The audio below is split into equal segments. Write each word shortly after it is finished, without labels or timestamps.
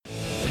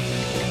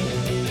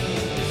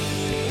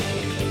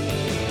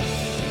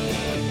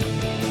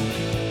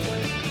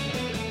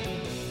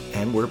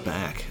And we're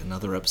back.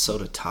 Another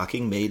episode of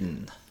Talking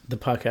Maiden. The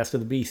podcast of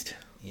the beast.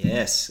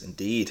 Yes,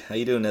 indeed. How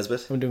you doing,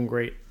 Nesbitt? I'm doing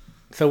great.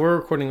 So we're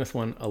recording this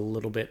one a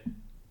little bit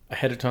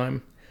ahead of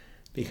time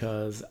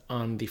because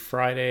on the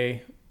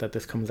Friday that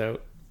this comes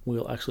out,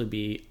 we'll actually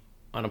be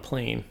on a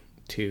plane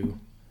to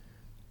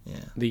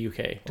the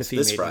UK to see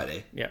this Maiden.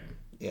 Friday.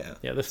 Yeah,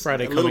 this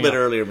Friday. A little bit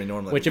earlier than we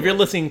normally Which, if you're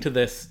listening to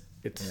this,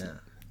 it's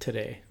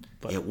today.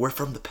 But yeah, we're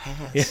from the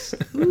past.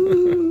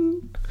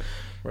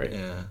 Right.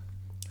 Yeah.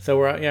 So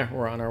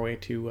we're on our way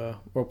to.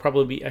 We'll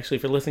probably be actually,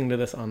 if you're listening to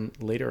this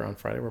later on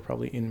Friday, we're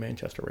probably in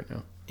Manchester right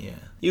now. Yeah.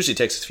 Usually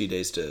takes us a few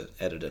days to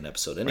edit an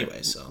episode anyway.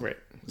 Right. So right.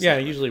 Yeah.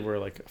 Usually we're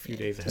like a few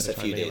days ahead. Just of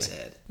time a few days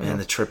ahead. Man,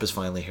 the trip is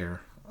finally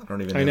here. I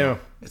don't even know. I know.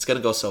 It's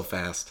gonna go so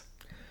fast.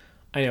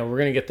 I know. We're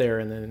gonna get there,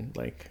 and then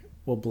like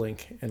we'll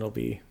blink, and it'll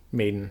be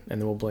Maiden, and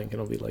then we'll blink,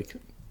 and it'll be like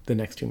the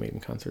next two Maiden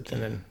concerts,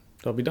 and then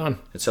they'll be done.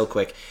 It's so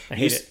quick. I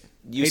hate it.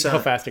 I hate how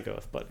fast it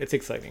goes, but it's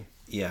exciting.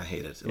 Yeah, I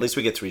hate it. At least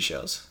we get 3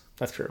 shows.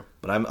 That's true.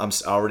 But I'm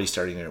already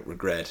starting to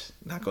regret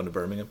not going to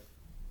Birmingham.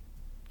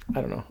 I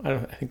don't know. I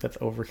think that's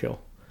overkill.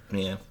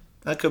 Yeah,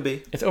 that could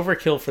be. It's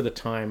overkill for the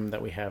time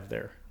that we have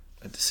there.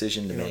 A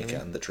decision to make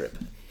on the trip.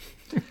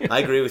 I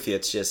agree with you.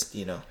 It's just,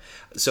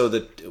 so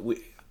that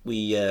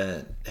we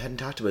hadn't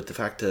talked about the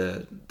fact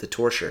the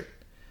tour shirt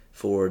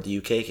for the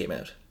UK came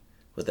out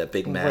with that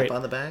big map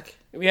on the back.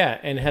 Yeah,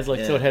 and it has so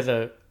it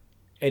has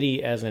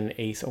Eddie as an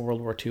ace, a World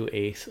War II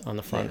ace on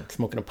the front,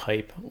 smoking a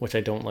pipe, which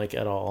I don't like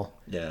at all.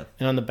 Yeah.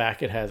 And on the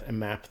back it has a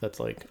map that's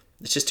like...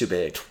 It's just too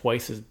big.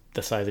 Twice as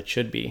the size it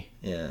should be.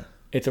 Yeah.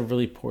 It's a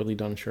really poorly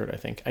done shirt, I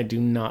think. I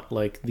do not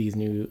like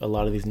a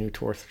lot of these new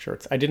tour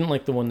shirts. I didn't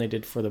like the one they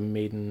did for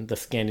the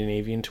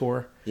Scandinavian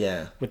tour.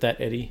 Yeah. With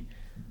that Eddie.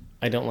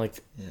 I don't like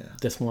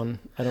this one.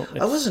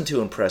 I wasn't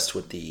too impressed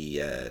with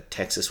the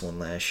Texas one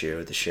last year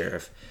with the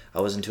sheriff. I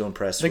wasn't too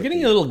impressed. They're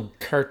getting a little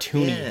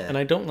cartoony, and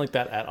I don't like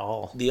that at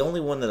all. The only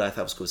one that I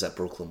thought was that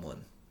Brooklyn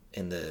one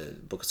in the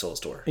Book of Souls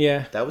store.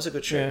 Yeah. That was a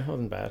good shirt. Yeah, it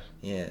wasn't bad.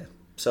 Yeah.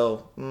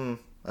 So,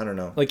 I don't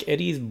know. Like,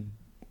 Eddie's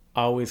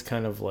always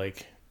kind of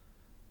like...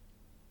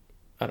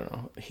 I don't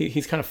know.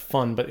 He's kind of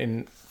fun, but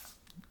in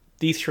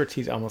these shirts,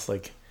 he's almost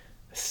like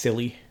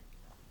silly,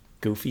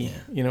 goofy. Yeah.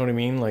 You know what I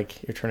mean?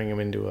 Like, you're turning him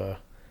into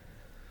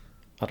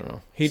I don't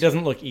know. He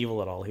doesn't look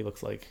evil at all. He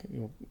looks like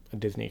a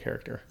Disney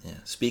character. Yeah.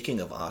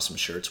 Speaking of awesome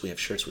shirts, we have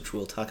shirts which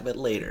we'll talk about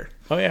later.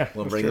 Oh, yeah.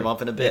 We'll bring them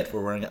up in a bit. Yeah.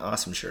 We're wearing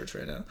awesome shirts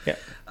right now.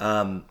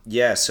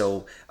 Yeah.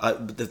 So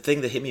the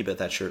thing that hit me about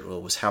that shirt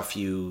was how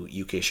few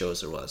UK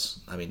shows there was.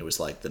 I mean, there was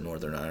like the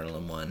Northern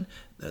Ireland one,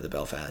 the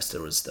Belfast.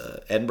 There was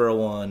the Edinburgh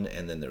one,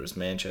 and then there was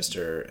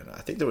Manchester, and I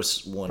think there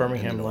was one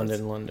Birmingham,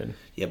 London.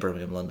 Yeah,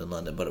 Birmingham,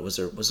 London. But was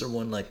there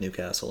one like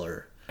Newcastle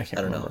or I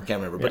don't know. I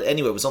can't remember. But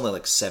anyway, it was only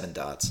like 7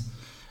 dots.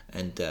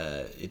 And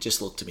it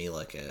just looked to me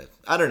like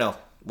I don't know,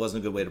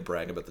 wasn't a good way to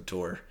brag about the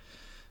tour.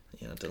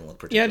 It didn't look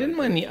particularly. Yeah, I didn't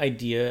mind the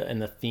idea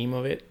and the theme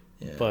of it,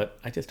 but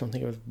I just don't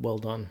think it was well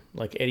done.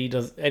 Like Eddie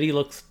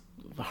looks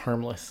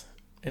harmless,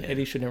 and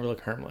Eddie should never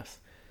look harmless.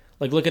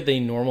 Like, look at the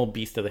normal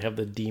beast that they have,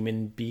 the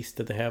demon beast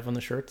that they have on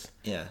the shirts.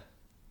 Yeah,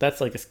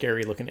 that's like a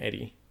scary looking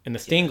Eddie. And the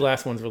stained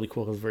glass one's really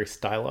cool because it's very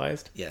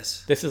stylized.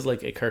 Yes. This is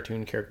like a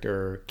cartoon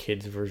character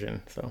kids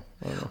version. So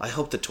I don't know. I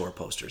hope the tour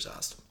poster's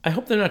awesome. I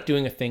hope they're not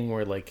doing a thing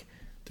where like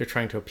they're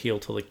trying to appeal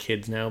to the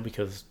kids now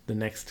because the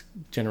next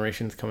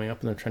generation's coming up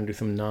and they're trying to do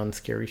some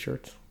non-scary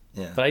shirts.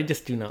 Yeah. But I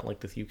just do not like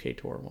this UK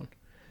tour one.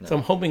 No. So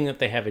I'm hoping that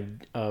they have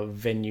a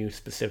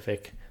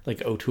venue-specific, like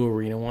O2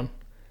 Arena one.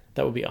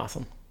 That would be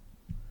awesome.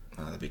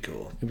 Oh, that'd be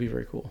cool. It'd be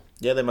very cool.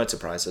 Yeah, they might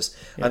surprise us.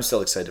 Yeah. I'm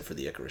still excited for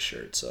the Icarus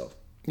shirt, so...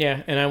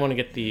 Yeah, and I want to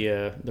get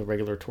the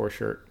regular tour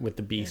shirt with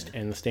the Beast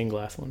and the stained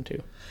glass one,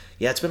 too.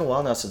 Yeah, it's been a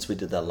while now since we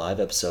did that live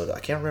episode. I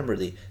can't remember.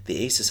 The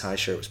Aces High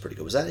shirt was pretty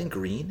good. Was that in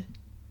green?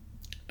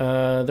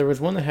 There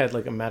was one that had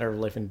like a Matter of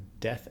Life and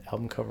Death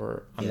album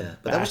cover on the back.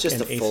 But that was just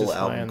a full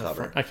album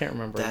cover. I can't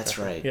remember. That's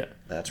exactly. Right. Yeah.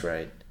 That's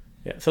right.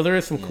 Yeah, so there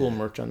is some cool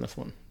merch on this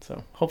one.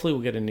 So hopefully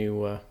we'll get a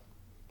new a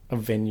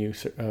venue,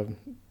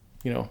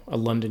 a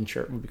London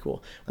shirt would be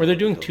cool. Where they're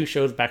doing 2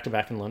 shows back to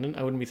back in London.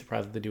 I wouldn't be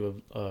surprised if they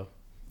do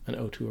an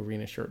O2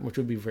 Arena shirt, which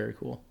would be very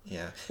cool.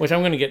 Yeah. Which I'm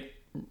going to get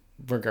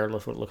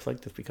regardless what it looks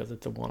like, just because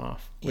it's a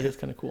one-off, which is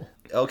kind of cool.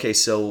 Okay,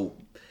 so...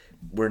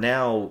 We're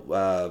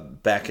now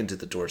back into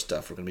the tour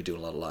stuff. We're going to be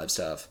doing a lot of live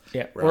stuff.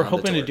 Yeah, we're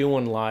hoping to do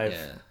one live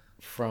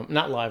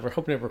not live. We're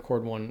hoping to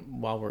record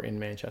one while we're in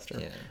Manchester.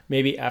 Yeah.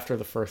 Maybe after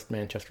the first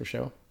Manchester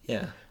show.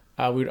 Yeah.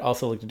 We'd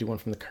also like to do one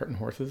from the Cart and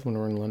Horses when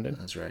we're in London.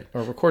 That's right.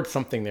 Or record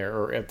something there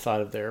or outside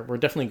of there. We're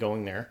definitely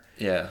going there.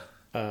 Yeah.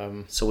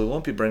 So we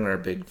won't be bringing our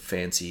big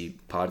fancy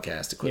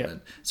podcast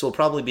equipment. Yeah. So we'll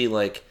probably be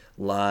like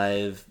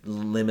live,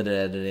 limited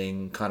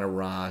editing, kind of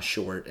raw,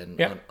 short, and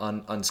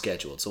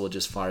unscheduled. So we'll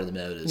just fire them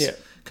out as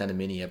kind of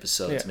mini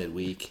episodes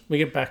midweek. We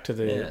get back to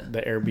the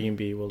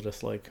Airbnb, we'll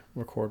just like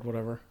record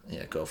whatever.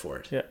 Yeah, go for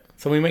it. Yeah.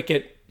 So we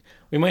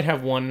might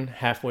have one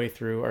halfway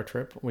through our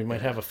trip. We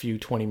might have a few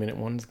 20-minute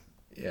ones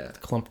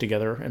clumped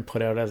together and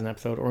put out as an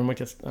episode, or we might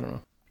just, I don't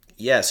know.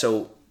 Yeah,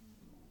 so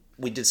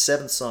we did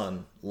Seventh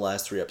Son the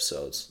last 3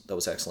 episodes. That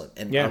was excellent.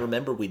 And I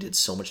remember we did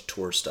so much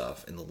tour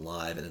stuff in the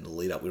live and in the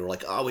lead up. We were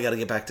like, oh, we got to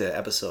get back to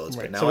episodes.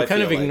 Right. But now so we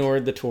kind of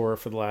ignored the tour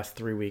for the last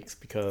 3 weeks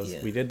because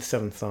we did the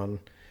Seventh Son.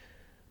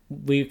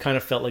 We kind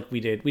of felt like we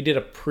did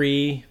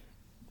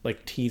a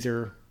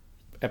teaser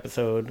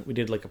episode. We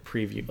did like a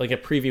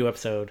preview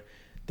episode.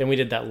 Then we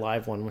did that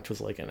live one, which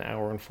was like an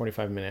hour and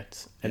 45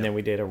 minutes. And then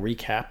we did a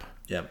recap.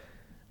 Yep.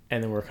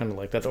 And then we're kind of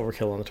like, that's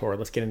overkill on the tour.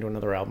 Let's get into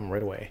another album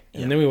right away.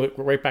 And then we went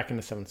right back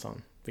into Seventh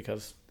Son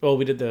because,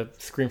 we did the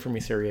Scream for Me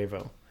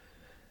Sarajevo.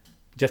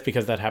 Just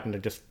because that happened to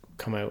just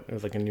come out. It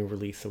was like a new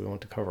release, so we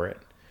wanted to cover it.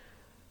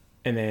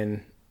 And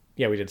then,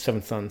 we did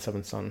Seventh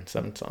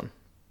Son.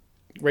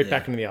 Right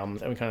back into the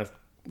albums. And we kind of,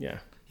 Yeah,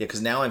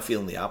 because now I'm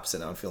feeling the opposite.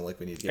 Now I'm feeling like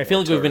we need to get I feel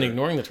like we've been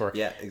ignoring the tour.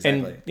 Yeah,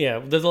 exactly.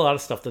 And there's a lot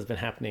of stuff that's been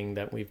happening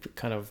that we've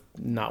kind of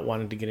not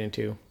wanted to get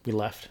into. We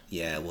left.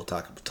 Yeah, we'll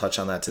touch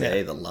on that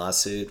today. The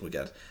lawsuit.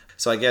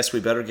 So I guess we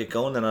better get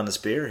going then on this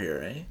beer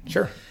here, eh?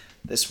 Sure.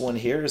 This one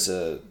here is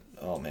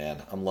oh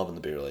man, I'm loving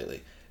the beer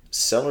lately.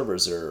 Cellar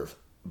Reserve,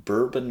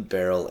 bourbon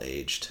barrel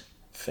aged.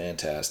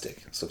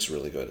 Fantastic. This looks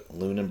really good.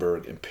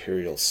 Lunenburg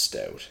Imperial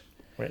Stout.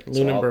 Right,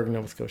 Lunenburg,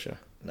 Nova Scotia.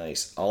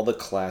 Nice. All the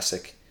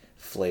classic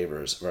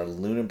flavors of our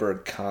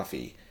Lunenburg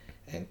coffee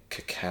and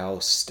cacao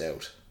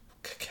stout.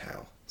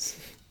 Cacao.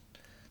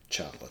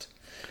 Chocolate.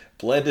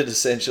 Blended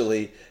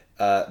seamlessly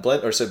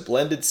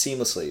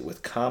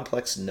with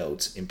complex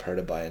notes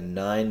imparted by a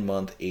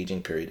 9-month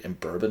aging period in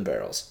bourbon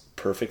barrels.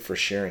 Perfect for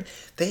sharing.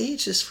 They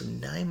age this for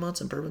 9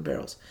 months in bourbon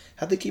barrels.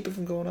 How'd they keep it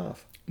from going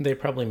off? They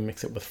probably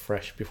mix it with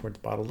fresh before it's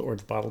bottled, or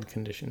it's bottled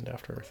conditioned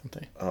after or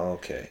something.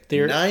 Okay.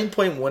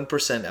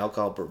 9.1%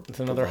 alcohol. It's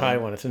another high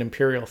one. It's an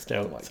Imperial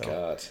Stout. Oh my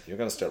God. You're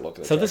going to start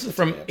looking at So this is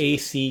from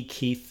AC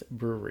Keith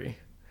Brewery,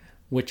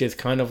 which is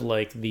kind of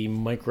like the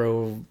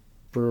micro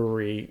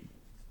brewery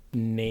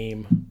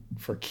name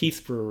for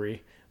Keith's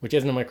Brewery, which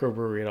isn't a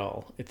microbrewery at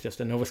all. It's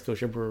just a Nova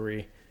Scotia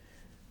brewery.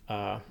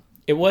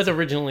 It was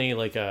originally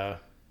like I'm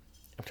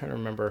trying to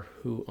remember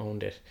who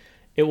owned it.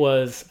 It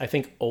was, I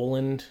think,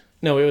 Oland.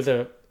 No, it was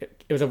a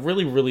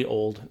really, really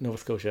old Nova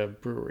Scotia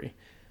brewery.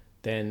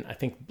 Then I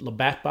think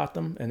Labatt bought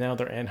them, and now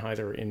they're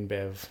Anheuser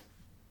InBev.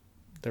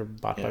 They're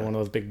bought by one of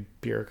those big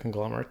beer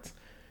conglomerates.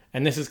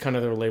 And this is kind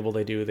of their label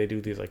they do. They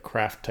do these like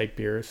craft type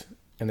beers,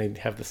 and they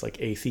have this like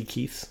AC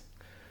Keith's.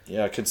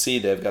 Yeah, I can see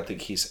they've got the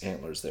Keith's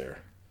antlers there.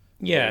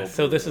 Yeah,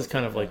 so this is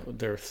kind of like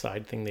their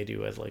side thing they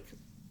do as like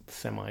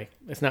semi.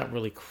 It's not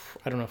really,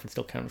 I don't know if it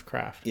still counts as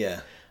craft.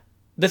 Yeah.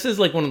 This is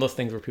like one of those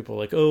things where people are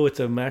like, oh, it's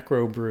a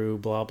macro brew,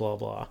 blah, blah,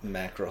 blah.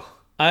 Macro.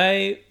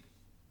 I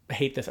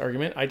hate this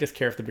argument. I just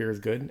care if the beer is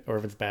good or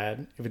if it's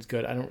bad. If it's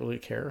good, I don't really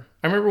care.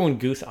 I remember when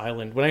Goose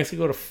Island, when I used to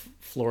go to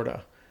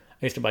Florida,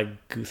 I used to buy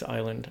Goose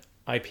Island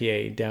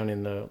IPA down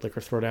in the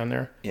liquor store down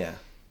there. Yeah.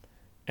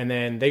 And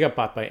then they got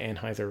bought by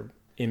Anheuser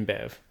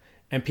InBev.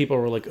 And people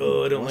were like,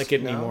 oh, I don't like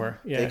it anymore.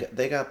 Yeah.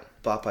 They got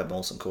bought by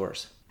Molson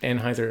Coors.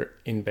 Anheuser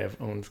InBev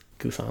owns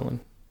Goose Island.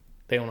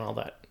 They own all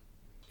that.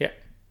 Yeah.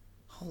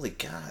 Holy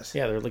God.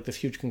 Yeah, they're like this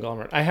huge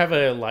conglomerate. I have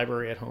a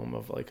library at home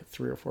of like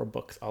 3 or 4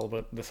 books all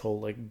about this whole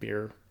like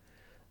beer.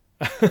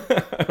 I'm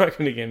not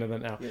going to get into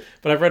that now. Yeah.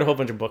 But I've read a whole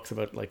bunch of books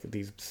about like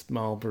these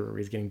small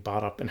breweries getting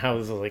bought up and how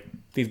this is like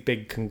these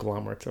big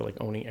conglomerates are like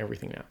owning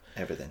everything now.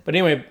 Everything. But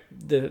anyway,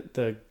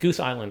 the Goose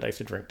Island I used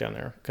to drink down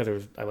there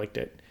because I liked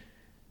it.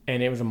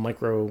 And it was a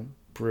micro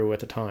brew at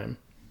the time.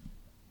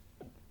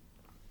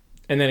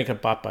 And then it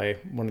got bought by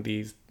one of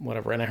these,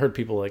 whatever. And I heard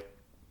people like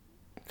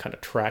kind of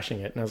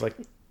trashing it. And I was like,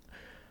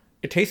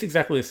 it tastes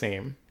exactly the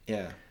same.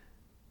 Yeah.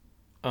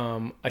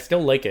 I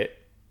still like it.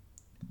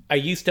 I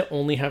used to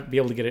only be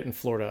able to get it in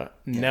Florida.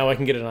 Yeah. Now I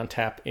can get it on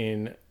tap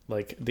in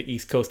like the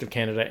east coast of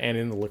Canada and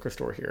in the liquor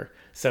store here.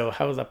 So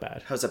how is that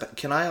bad? How's that bad?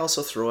 Can I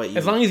also throw at you...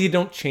 As long as you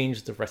don't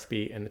change the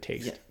recipe and the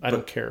taste. Yeah, I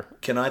don't care.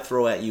 Can I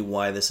throw at you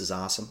why this is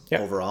awesome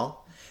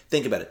overall?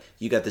 Think about it.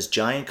 You got this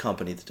giant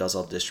company that does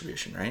all the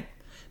distribution, right?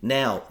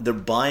 Now, they're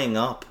buying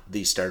up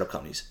these startup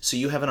companies. So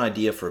you have an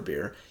idea for a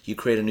beer. You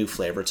create a new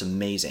flavor. It's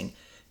amazing.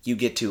 You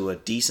get to a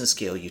decent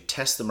scale. You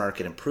test the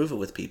market and prove it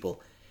with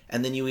people.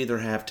 And then you either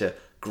have to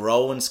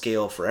grow and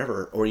scale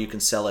forever, or you can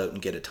sell out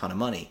and get a ton of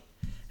money.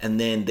 And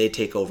then they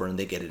take over and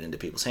they get it into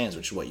people's hands,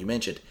 which is what you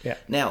mentioned. Yeah.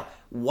 Now,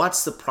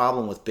 what's the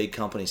problem with big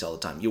companies all the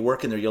time? You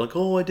work in there, you're like,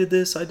 oh, I did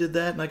this, I did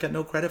that, and I got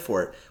no credit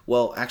for it.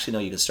 Well, actually, no,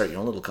 you can start your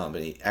own little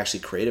company, actually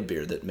create a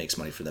beer that makes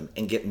money for them,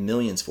 and get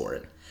millions for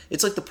it.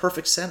 It's like the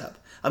perfect setup.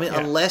 I mean,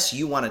 unless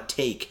you're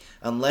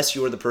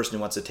the person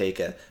who wants to take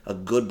a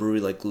good brewery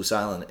like Goose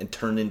Island and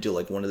turn it into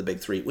like one of the big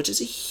 3, which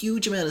is a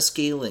huge amount of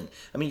scaling.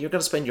 I mean, you're going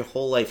to spend your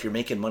whole life, you're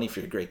making money for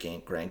your great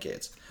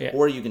grandkids. Yeah.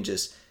 Or you can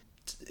just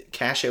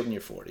cash out in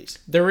your 40s.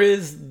 There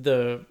is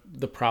the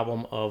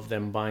problem of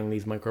them buying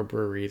these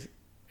microbreweries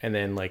and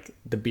then like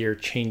the beer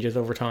changes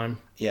over time.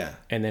 Yeah.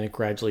 And then it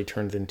gradually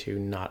turns into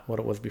not what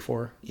it was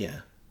before.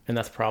 Yeah. And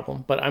that's a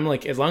problem. But I'm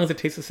like, as long as it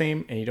tastes the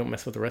same and you don't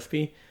mess with the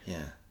recipe,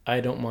 I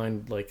don't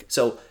mind like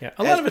so. Yeah,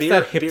 a lot of it's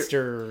that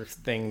hipster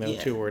thing though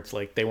too, where it's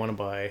like they want to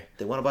buy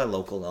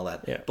local and all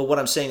that. Yeah. But what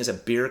I'm saying is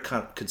that beer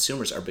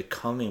consumers are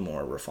becoming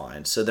more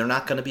refined, so they're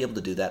not going to be able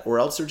to do that, or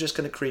else they're just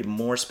going to create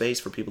more space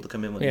for people to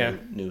come in with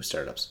new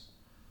startups.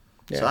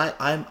 Yeah. So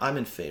I'm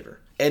in favor.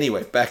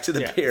 Anyway, back to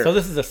the beer. So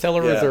this is a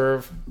Cellar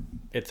Reserve.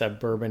 It's a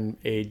bourbon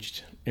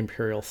aged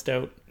imperial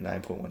stout.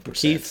 9.1%.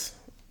 Keith's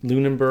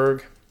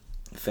Lunenburg.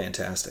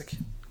 Fantastic.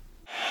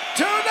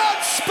 Do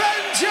not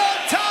spend your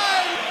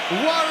time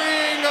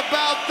worrying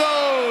about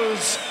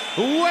those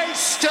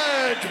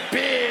wasted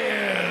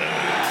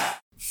beers.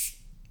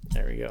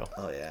 There we go.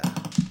 Oh, yeah.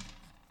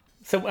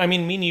 So, I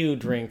mean, me and you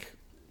drink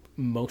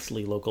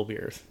mostly local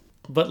beers.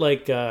 But,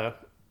 like,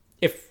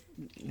 if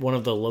one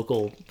of the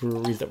local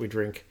breweries that we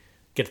drink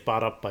gets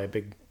bought up by a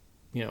big,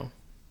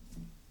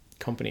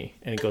 company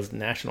and it goes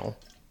national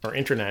or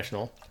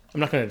international, I'm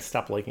not going to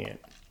stop liking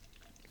it.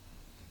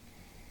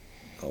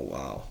 Oh,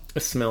 wow.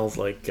 It smells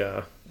like...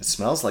 it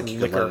smells like you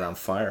could light it on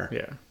fire.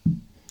 Yeah.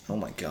 Oh,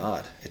 my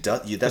God. It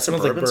does. That's a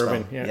bourbon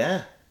smell.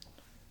 Yeah.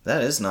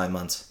 That is 9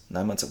 months.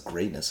 9 months of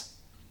greatness.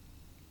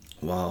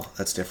 Wow,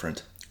 that's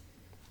different.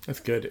 That's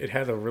good. It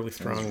has a really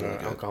strong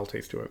alcohol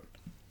taste to it.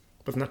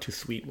 But it's not too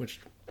sweet, which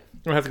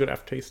has a good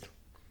aftertaste.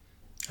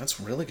 That's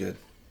really good.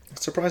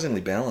 It's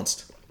surprisingly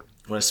balanced.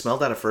 When I smelled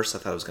that at first, I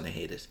thought I was going to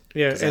hate it.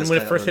 Yeah, and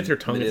when it first hits your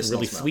tongue, it's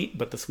really sweet,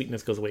 but the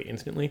sweetness goes away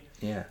instantly.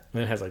 Yeah. And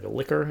then it has like a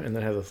liquor, and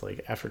then it has this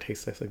like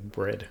aftertaste that's like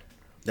bread.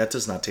 That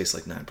does not taste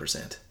like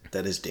 9%.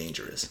 That is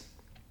dangerous.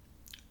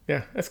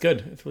 Yeah, that's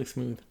good. It's really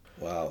smooth.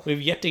 Wow.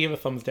 We've yet to give a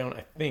thumbs down,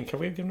 I think. Have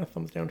we given a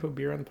thumbs down to a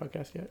beer on the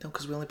podcast yet? No,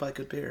 because we only buy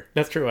good beer.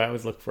 That's true. I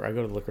go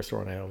to the liquor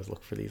store and I always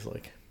look for these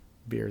like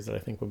beers that I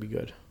think would be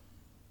good.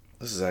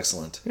 This is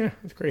excellent. Yeah,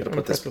 it's great. I'm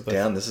put this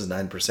down. This is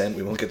 9%.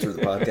 We won't get through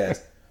the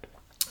podcast.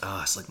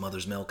 It's like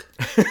mother's milk.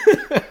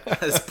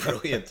 That is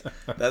brilliant.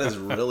 That is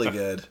really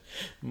good.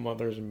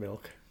 Mother's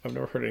milk. I've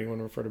never heard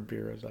anyone refer to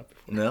beer as that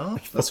before. No?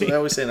 That's what I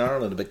always say in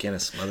Ireland about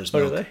Guinness. Mother's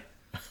milk. Oh, do they?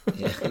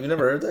 Yeah. Have you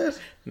never heard that?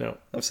 No.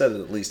 I've said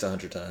it at least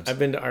 100 times. I've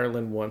been to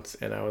Ireland once,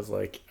 and I was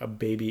like a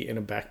baby in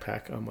a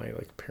backpack on my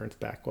like parents'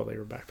 back while they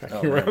were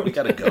backpacking around. Man, we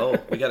gotta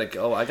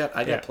go. I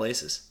got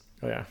places.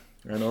 Oh yeah.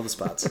 I know the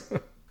spots.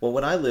 Well,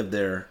 when I lived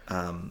there,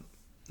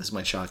 this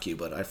might shock you,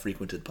 but I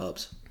frequented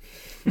pubs.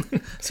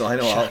 So I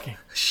know.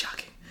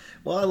 Shocking.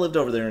 Well, I lived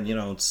over there, and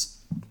I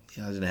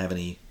didn't have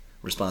any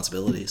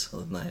responsibilities.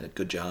 Other than I had a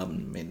good job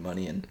and made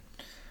money, and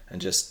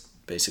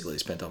just basically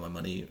spent all my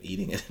money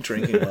eating and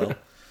drinking well.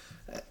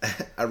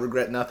 I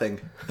regret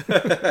nothing.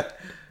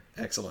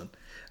 Excellent.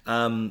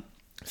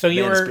 So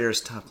you were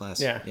Spears top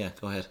class. Yeah.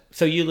 Go ahead.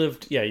 So you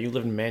lived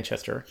in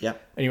Manchester. Yeah.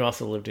 And you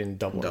also lived in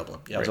Dublin.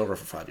 Yeah, I was over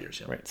for 5 years.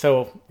 Yeah. Right.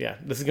 So yeah,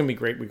 this is gonna be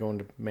great. We're going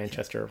to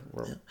Manchester.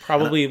 We're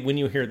probably when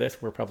you hear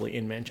this, we're probably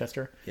in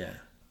Manchester. Yeah.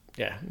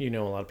 Yeah, you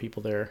know a lot of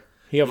people there.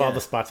 You have all the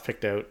spots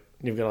picked out.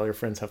 You've got all your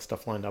friends have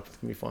stuff lined up. It's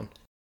gonna be fun.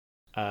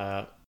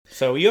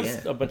 So you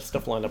have a bunch of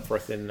stuff lined up for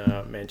us in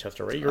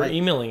Manchester, right? You're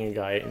emailing a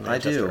guy in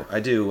Manchester.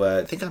 I do.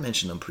 I think I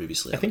mentioned him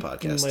previously on the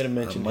podcast. You might have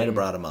mentioned might have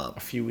brought him up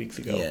a few weeks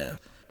ago. Yeah.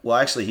 Well,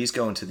 actually, he's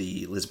going to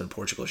the Lisbon,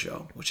 Portugal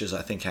show, which is,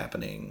 I think,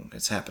 happening.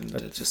 It's happened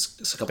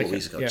just a couple of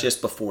weeks ago,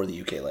 just before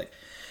the UK leg.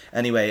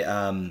 Anyway,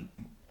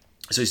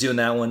 so he's doing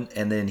that one,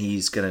 and then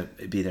he's going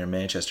to be there in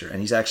Manchester. And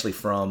he's actually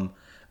from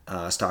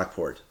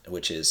Stockport,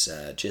 which is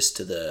just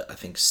to the, I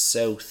think,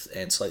 south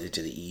and slightly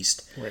to the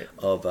east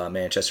of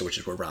Manchester, which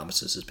is where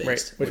Rhombus is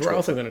based. Right, which we're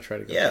also going to try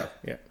to go to.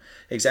 Yeah,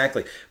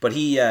 exactly. But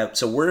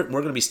so we're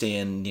going to be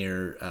staying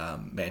near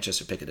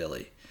Manchester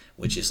Piccadilly,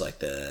 which is like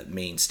the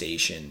main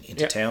station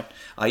into town.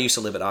 I used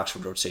to live at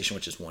Oxford Road Station,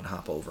 which is one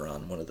hop over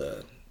on one of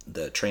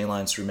the train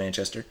lines through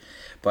Manchester.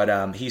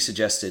 But he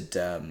suggested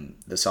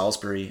the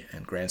Salisbury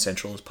and Grand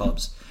Central as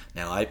pubs.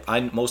 Now, I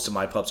most of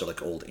my pubs are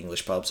like old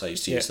English pubs. I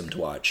used to use them to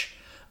watch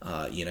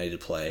United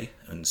play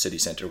in City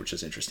Centre, which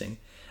is interesting.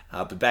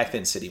 But back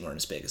then, City weren't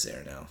as big as they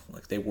are now.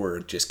 Like, they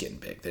were just getting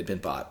big. They'd been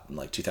bought in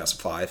like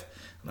 2005,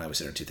 and I was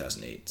there in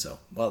 2008. So,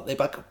 well, they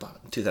bought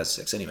in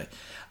 2006 anyway.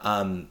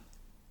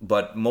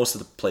 But most of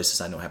the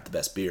places I know have the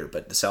best beer,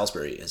 but the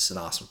Salisbury is an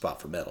awesome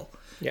spot for metal.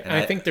 Yeah, and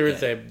I think there is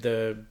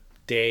the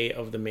day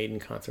of the Maiden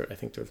concert, I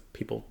think there's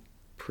people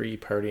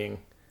pre-partying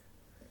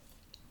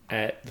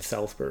at the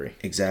Salisbury.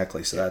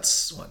 Exactly. So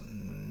that's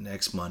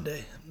next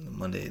Monday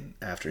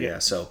after. Yeah.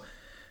 So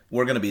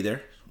we're going to be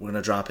there. We're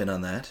going to drop in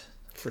on that.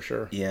 For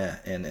sure. Yeah,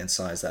 and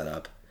size that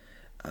up.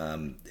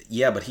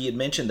 But he had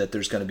mentioned that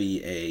there's going to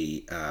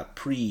be a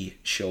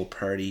pre-show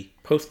party.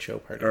 Post-show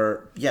party.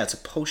 It's a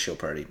post-show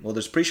party. Well,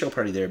 there's a pre-show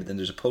party there, but then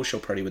there's a post-show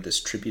party with this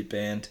tribute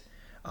band,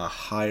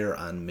 Higher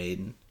on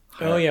Maiden.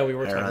 We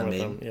were talking about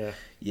them. Yeah.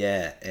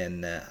 Yeah,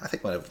 and I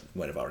think might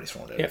have already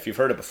thrown it out. Yeah. If you've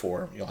heard it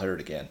before, you'll hear it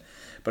again.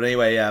 But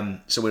anyway,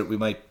 so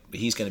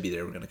he's going to be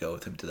there. We're going to go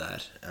with him to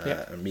that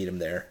and meet him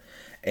there.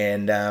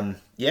 And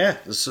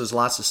there's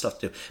lots of stuff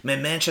to do.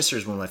 Man, Manchester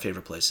is one of my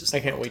favorite places. I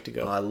can't wait to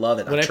go. I love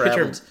it. When I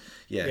traveled.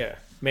 Picture,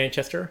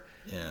 Manchester.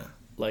 Yeah.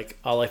 Like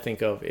all I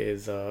think of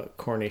is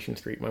Coronation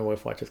Street. My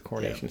wife watches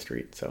Coronation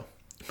Street, so.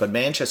 But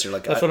Manchester,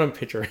 that's what I'm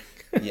picturing.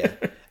 Yeah,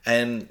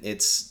 and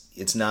it's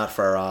it's not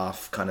far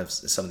off kind of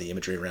some of the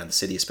imagery around the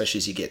city, especially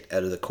as you get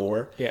out of the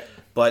core. Yeah.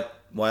 But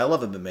why I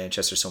love it in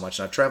Manchester so much,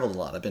 and I've traveled a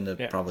lot. I've been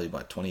to probably,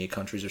 28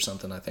 countries or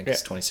something. I think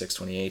it's 26,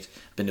 28.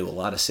 Been to a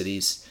lot of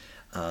cities,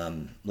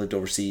 lived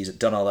overseas,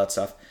 done all that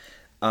stuff.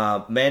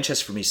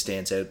 Manchester for me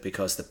stands out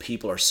because the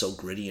people are so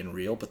gritty and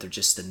real, but they're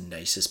just the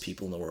nicest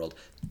people in the world.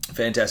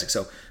 Fantastic.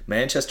 So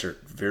Manchester,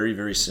 very,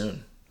 very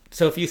soon.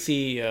 So if you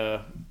see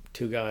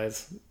two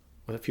guys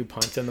with a few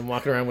pints in them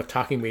walking around with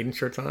Talking Maiden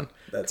shirts on,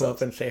 come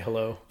up and say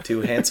hello.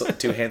 Two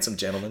handsome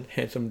gentlemen.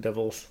 Handsome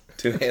devils.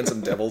 Two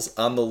handsome devils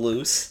on the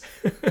loose,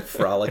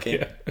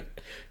 frolicking.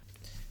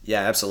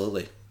 Yeah,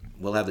 absolutely.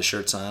 We'll have the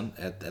shirts on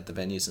at the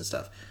venues and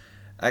stuff.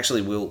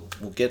 Actually, we'll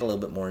get a little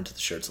bit more into the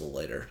shirts a little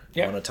later.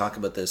 I want to talk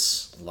about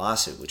this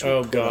lawsuit, which we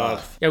put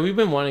off. Yeah, we've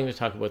been wanting to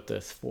talk about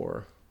this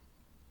for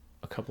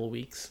a couple of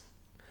weeks.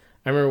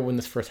 I remember when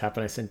this first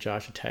happened, I sent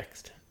Josh a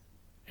text,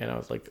 and I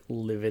was like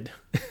livid.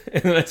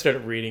 And then I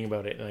started reading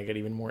about it, and I got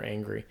even more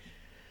angry.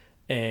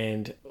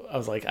 And I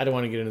was like, I don't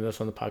want to get into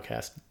this on the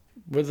podcast.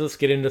 Let's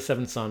get into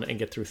Seventh Son and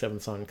get through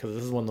Seventh Son, because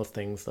this is one of those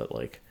things that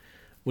like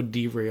would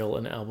derail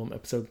an album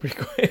episode pretty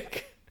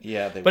quick.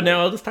 Yeah, but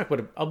now I'll just talk about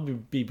it. I'll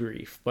be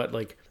brief. But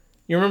like,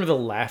 you remember the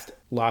last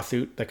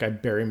lawsuit? That guy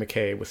Barry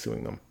McKay was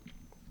suing them.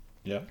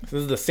 Yeah. So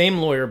this is the same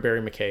lawyer,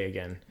 Barry McKay,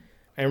 again.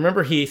 I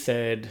remember he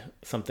said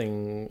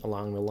something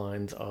along the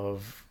lines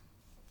of,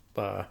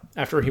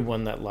 after he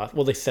won that last,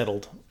 well, they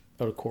settled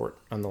out of court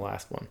on the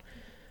last one.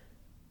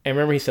 I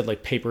remember he said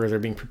like papers are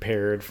being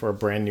prepared for a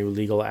brand new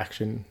legal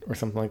action or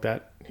something like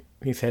that.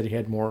 He said he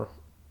had more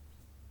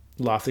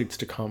lawsuits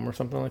to come or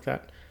something like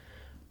that.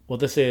 Well,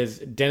 this is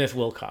Dennis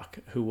Wilcock,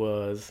 who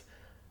was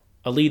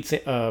the lead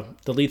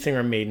singer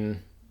of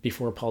Maiden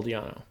before Paul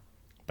Di'Anno,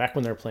 back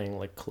when they were playing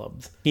like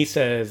clubs. He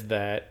says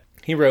that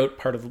he wrote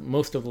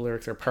most of the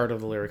lyrics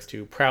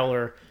to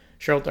Prowler,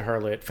 Charlotte the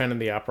Harlot, Phantom of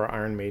the Opera,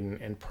 Iron Maiden,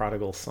 and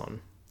Prodigal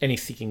Son. And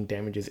he's seeking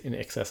damages in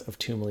excess of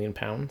 £2 million.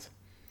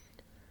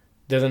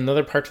 There's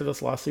another part to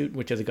this lawsuit,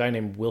 which is a guy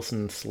named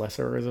Wilson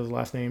Slessor is his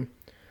last name.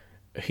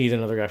 He's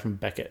another guy from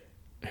Beckett,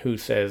 who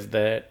says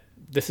that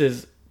this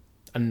is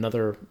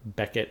another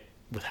Beckett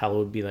with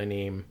Hallowed Be Thy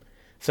Name.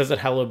 Says that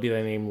Hallowed Be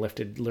Thy Name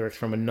lifted lyrics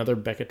from another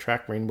Beckett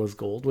track, Rainbow's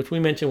Gold, which we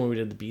mentioned when we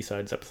did the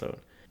B-Sides episode.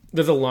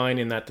 There's a line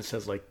in that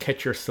says, like,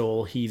 catch your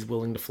soul, he's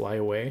willing to fly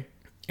away.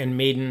 And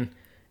Maiden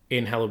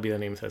in Hallowed Be Thy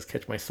Name says,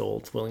 catch my soul,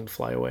 it's willing to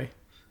fly away.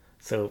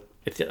 So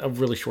it's a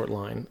really short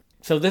line.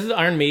 So this is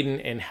Iron Maiden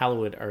and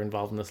Hallowed are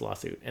involved in this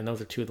lawsuit, and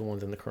those are two of the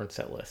ones in the current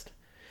set list.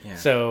 Yeah.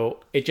 So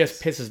it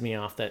just pisses me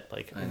off that,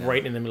 like,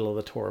 right in the middle of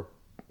the tour,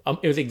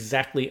 it was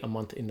exactly a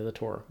month into the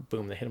tour.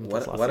 Boom, they hit him with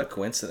this lawsuit. What a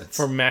coincidence.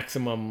 For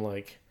maximum,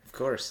 like... Of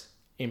course.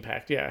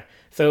 Impact, yeah.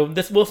 So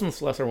this Wilson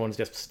Slessor one's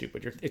just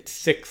stupid. It's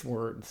 6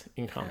 words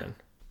in common.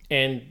 Yeah.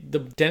 And the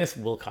Dennis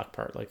Wilcock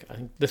part, like, I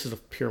think this is a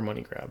pure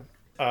money grab.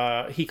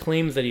 He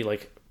claims that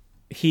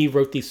he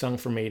wrote these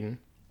songs for Maiden,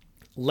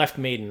 left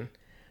Maiden,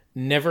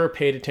 never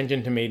paid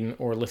attention to Maiden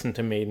or listened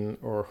to Maiden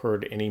or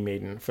heard any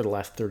Maiden for the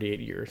last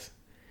 38 years.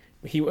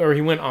 He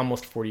went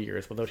almost 40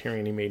 years without hearing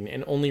any Maiden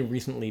and only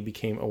recently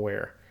became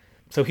aware.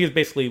 So he was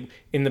basically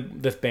in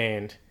this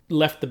band,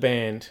 left the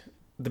band.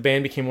 The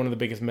band became one of the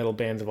biggest metal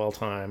bands of all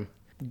time,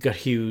 got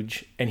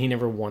huge, and he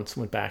never once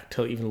went back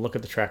to even look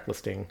at the track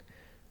listing,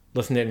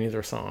 listen to any of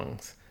their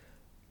songs.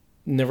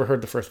 Never heard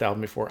the first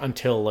album before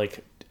until,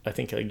 like, I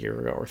think a year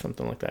ago or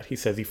something like that. He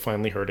says he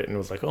finally heard it and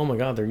was like, oh my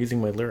God, they're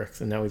using my lyrics,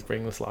 and now he's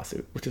bringing this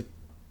lawsuit, which is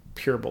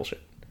pure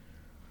bullshit.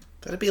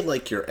 That'd be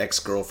like your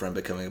ex-girlfriend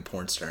becoming a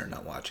porn star and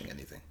not watching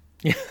anything.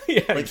 Yeah,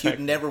 like exactly. You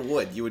never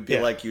would. You would be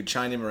like, you'd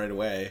chime him right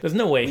away. There's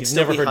no way he's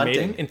never heard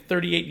Maiden in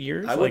 38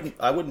 years. I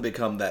wouldn't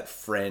become that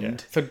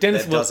friend so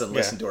Dennis that doesn't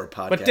listen to our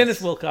podcast. But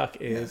Dennis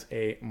Wilcock is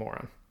a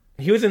moron.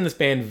 He was in this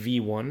band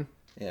V1.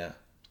 Yeah.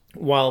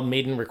 While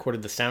Maiden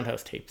recorded the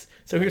Soundhouse tapes.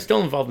 So he was still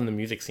involved in the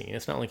music scene.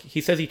 It's not like...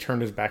 He says he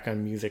turned his back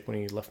on music when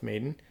he left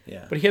Maiden.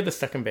 Yeah. But he had the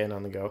second band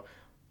on the go.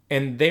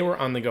 And they were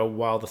on the go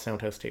while the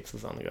Soundhouse tapes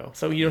was on the go.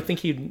 So you don't think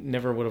he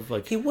never would have,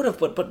 like... He would have,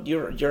 but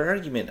your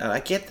argument... I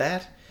get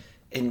that.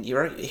 And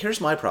here's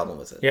my problem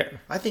with it. Yeah.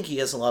 I think he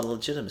has a lot of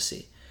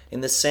legitimacy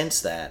in the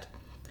sense that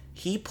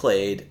he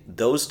played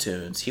those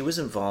tunes. He was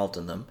involved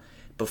in them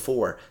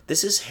before.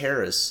 This is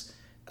Harris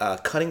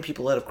cutting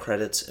people out of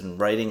credits and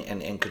writing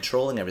and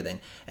controlling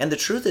everything. And the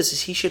truth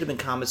is he should have been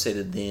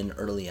compensated then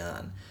early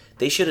on.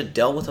 They should have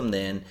dealt with him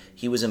then.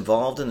 He was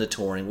involved in the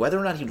touring. Whether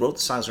or not he wrote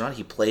the songs or not,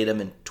 he played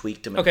them and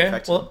tweaked them and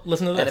perfected them.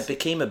 Listen to this. And it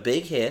became a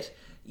big hit.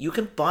 You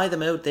can buy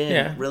them out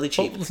then really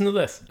cheap. Well, listen to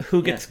this.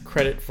 Who gets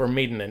credit for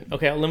Maiden then?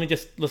 Okay, let me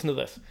just listen to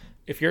this.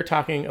 If you're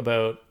talking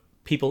about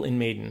people in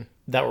Maiden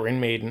that were in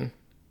Maiden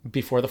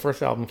before the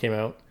first album came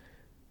out,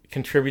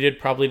 contributed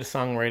probably to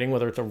songwriting,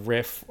 whether it's a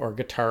riff or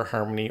guitar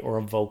harmony or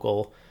a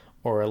vocal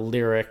or a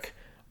lyric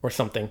or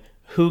something,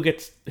 who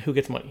gets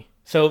money?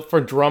 So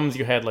for drums,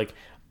 you had like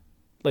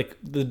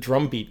the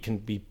drum beat can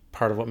be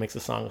part of what makes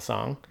a song a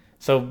song.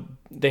 So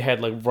they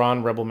had like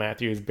Ron Rebel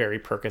Matthews, Barry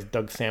Purkis,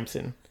 Doug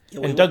Sampson.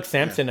 And Doug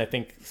Sampson, I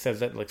think, says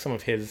that like some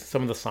of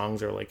the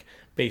songs are like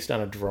based on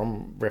a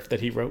drum riff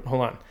that he wrote.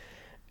 Hold on.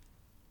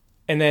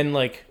 And then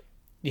like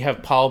you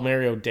have Paul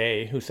Mario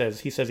Day, who says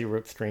he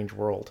wrote Strange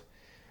World.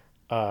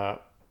 Then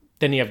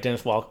you have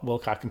Dennis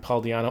Wilcock and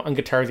Paul Di'Anno. On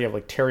guitars, you have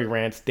like Terry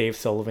Rance, Dave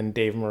Sullivan,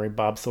 Dave Murray,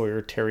 Bob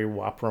Sawyer, Terry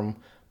Wapram,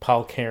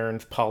 Paul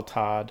Cairns, Paul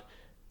Todd,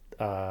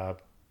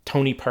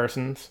 Tony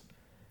Parsons,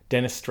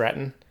 Dennis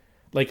Stratton.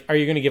 Like, are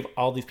you going to give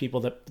all these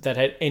people that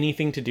had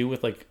anything to do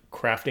with like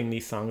crafting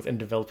these songs and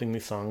developing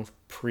these songs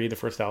pre the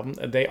first album,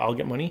 they all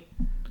get money?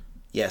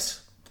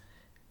 Yes.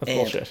 That's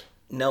bullshit.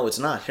 No, it's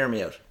not. Hear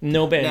me out.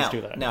 No bands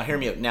do that. Now, hear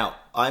me out. Now,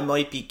 I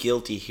might be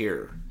guilty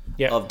here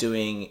of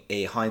doing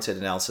a hindsight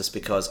analysis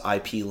because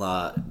IP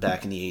law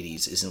back in the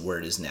 80s isn't where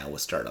it is now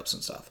with startups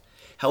and stuff.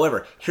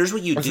 However, here's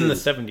what you do. It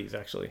was in the 70s,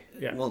 actually.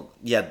 Yeah. Well,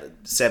 yeah,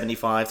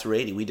 75 through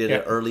 80. We did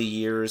it early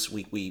years.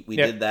 We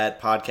did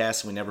that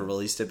podcast and we never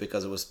released it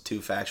because it was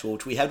too factual,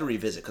 which we had to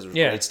revisit because it was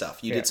great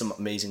stuff. You did some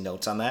amazing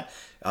notes on that.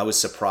 I was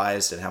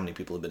surprised at how many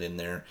people have been in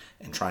there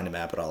and trying to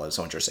map it all out. It's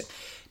so interesting.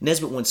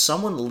 Nesbitt, when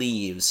someone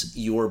leaves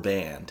your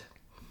band,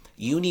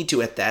 you need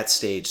to, at that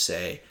stage,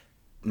 say,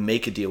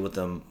 make a deal with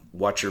them.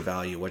 What's your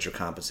value? What's your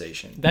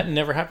compensation? That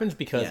never happens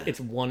because it's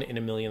 1 in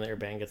a million that your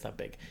band gets that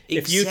big. Exactly.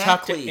 If you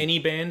talk to any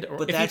band,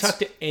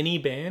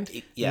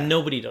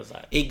 nobody does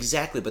that.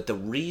 Exactly. But the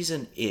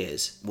reason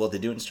is, well, they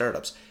do it in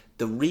startups.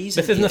 The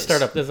reason this isn't a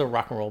startup. This is a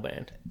rock and roll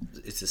band.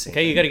 It's the same.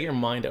 Okay, you got to get your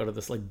mind out of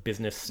this like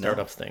business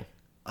startups thing.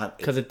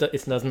 Because it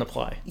doesn't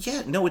apply.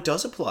 Yeah, no, it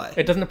does apply.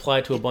 It doesn't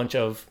apply to a bunch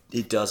of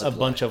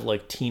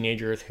like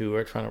teenagers who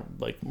are trying to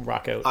like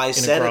rock out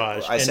in a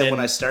garage. I said when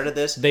I started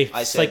this, they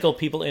cycle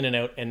people in and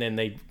out, and then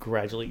they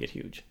gradually get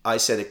huge. I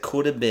said it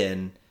could have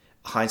been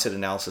hindsight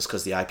analysis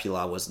because the IP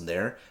law wasn't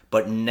there,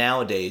 but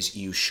nowadays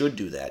you should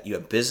do that. You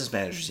have business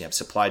managers, you have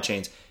supply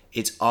chains.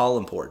 It's all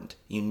important.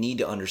 You need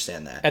to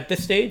understand that. At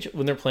this stage,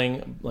 when they're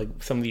playing like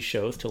some of these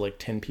shows to like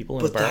 10 people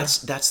in a bar.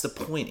 But that's the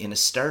point. In a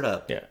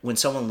startup, when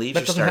someone leaves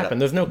your startup... That doesn't happen.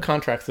 There's no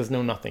contracts. There's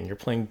no nothing. You're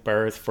playing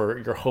bars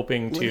you're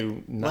hoping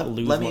to not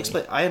lose money. Let me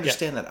explain. I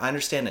understand that. I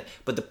understand that.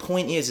 But the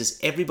point is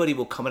everybody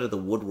will come out of the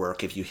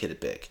woodwork if you hit it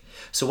big.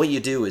 So what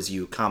you do is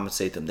you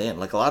compensate them then.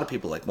 Like a lot of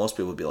people, like most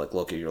people would be like,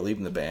 look, you're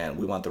leaving the band.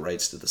 We want the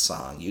rights to the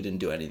song. You didn't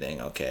do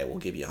anything. Okay, we'll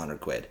give you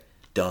 $100.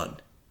 Done.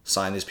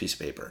 Sign this piece of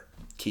paper.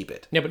 Keep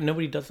it. Yeah, but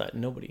nobody does that.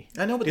 Nobody.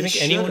 I know, but do you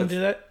think anyone do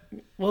that?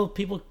 Well,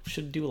 people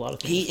should do a lot of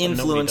things. He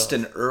influenced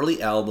an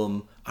early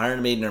album.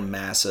 Iron Maiden are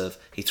massive.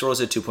 He throws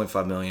it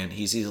 $2.5 million.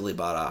 He's easily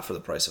bought off for the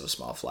price of a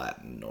small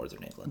flat in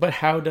northern England. But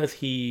how does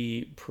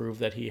he prove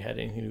that he had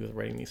anything to do with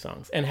writing these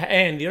songs?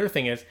 And the other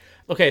thing is,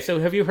 okay, so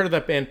have you heard of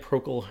that band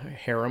Procol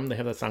Harum? They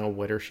have that song "A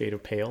Wetter Shade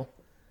of Pale."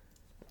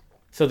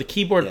 So the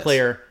keyboard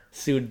player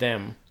sued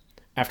them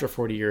after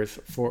 40 years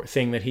for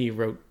saying that he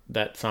wrote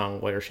that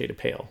song "Wetter Shade of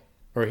Pale."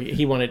 Or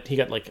he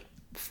got like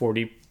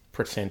 40%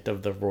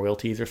 of the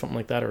royalties or something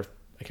like that, or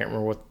I can't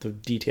remember what the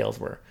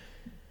details were.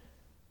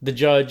 The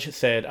judge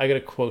said, I got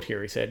a quote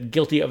here, he said,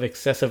 guilty of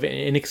excessive and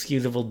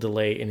inexcusable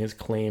delay in his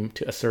claim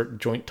to assert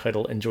joint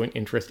title and joint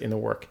interest in the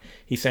work.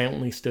 He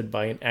silently stood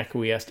by and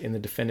acquiesced in the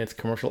defendant's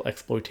commercial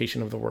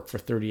exploitation of the work for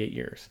 38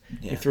 years.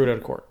 Yeah. He threw it out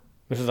of court.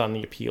 This is on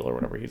the appeal or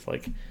whatever. He's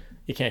like,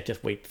 you can't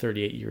just wait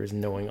 38 years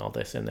knowing all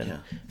this. And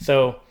then,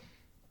 so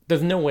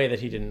there's no way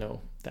that he didn't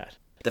know that.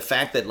 The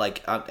fact that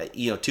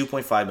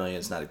 $2.5 million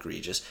is not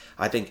egregious.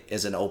 I think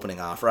as an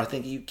opening offer, I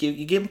think you give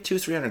them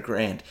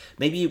 $200,000-$300,000.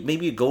 Maybe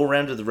you go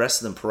around to the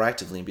rest of them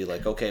proactively and be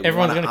like, okay,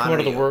 everyone's going to come out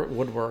of the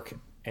woodwork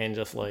and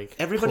just like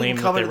everybody can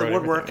come out of the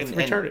woodwork and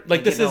retarded.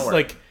 Like this is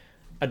like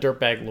a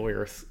dirtbag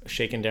lawyer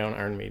shaking down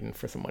Iron Maiden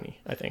for some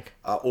money, I think.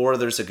 Or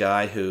there's a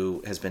guy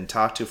who has been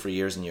talked to for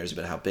years and years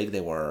about how big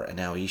they were, and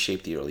how he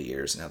shaped the early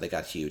years, and how they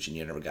got huge, and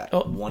you never got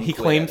one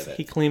quid out of it.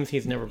 He claims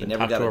he's never been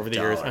talked to over the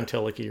years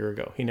until like a year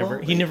ago. He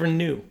never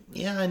knew.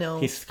 Yeah, I know.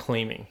 He's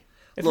claiming.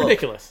 It's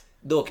ridiculous.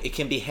 Look, it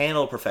can be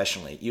handled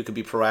professionally. You could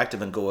be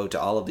proactive and go out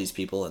to all of these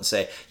people and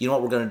say, you know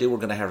what we're going to do? We're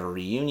going to have a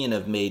reunion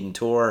of Maiden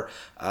Tour.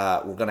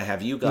 We're going to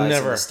have you guys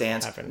in the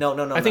stands. Happened. No.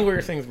 I think what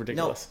you're saying is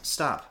ridiculous. No,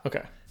 stop.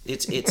 Okay.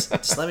 It's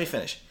just let me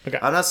finish. Okay.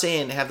 I'm not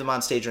saying have them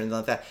on stage or anything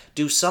like that.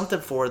 Do something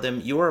for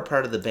them. You're a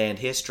part of the band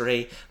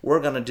history.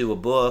 We're going to do a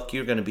book.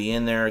 You're going to be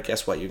in there.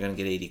 Guess what? You're going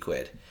to get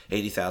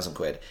 80,000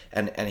 quid.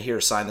 And here,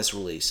 sign this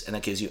release. And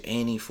that gives you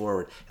any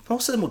forward.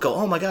 Most of them would go,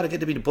 oh my God, I get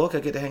to be in a book. I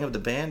get to hang out with the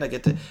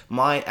band.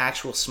 My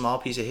actual small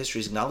piece of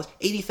history is acknowledged.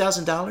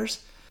 $80,000?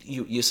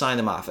 You sign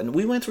them off. And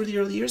we went through the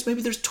early years.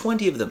 Maybe there's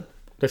 20 of them.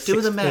 There's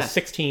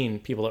 16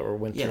 people that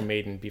went through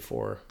Maiden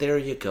before. There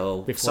you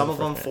go. Some of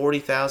them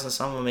 40,000,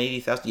 some of them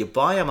 80,000. You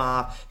buy them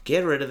off,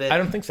 get rid of it. I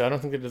don't think so. I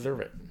don't think they deserve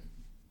it.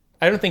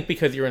 I don't think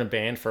because you're in a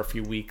band for a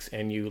few weeks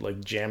and you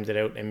like jammed it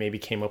out and maybe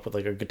came up with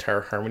like a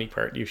guitar harmony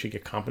part, you should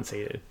get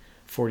compensated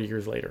 40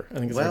 years later. I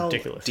think it's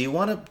ridiculous. Do you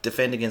want to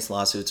defend against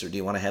lawsuits, or do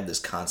you want to have this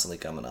constantly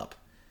coming up?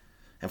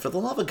 And for the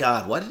love of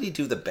God, why did he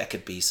do the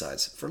Beckett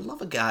B-sides? For the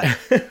love of God.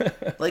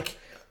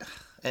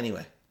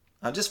 Anyway.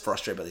 I'm just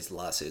frustrated by these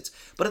lawsuits.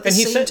 But at the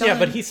same time... Yeah,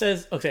 but he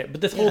says... Okay,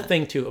 but this whole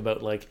thing, too,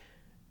 about, like,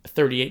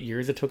 38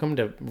 years it took him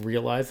to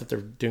realize that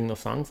they're doing those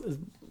songs is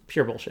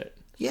pure bullshit.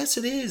 Yes,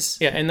 it is.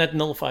 Yeah, and that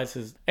nullifies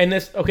his... And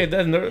this... Okay,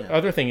 then the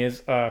other thing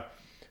is,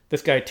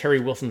 this guy, Terry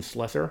Wilson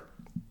Slessor,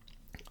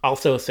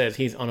 also says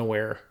he's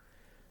unaware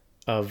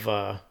of,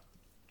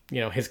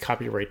 his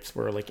copyrights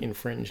were like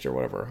infringed or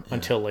whatever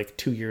until like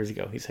 2 years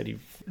ago. He said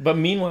but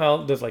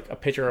meanwhile, there's like a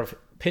picture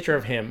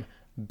of him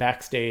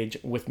backstage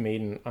with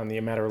Maiden on the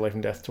A Matter of Life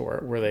and Death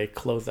tour, where they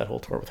closed that whole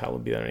tour with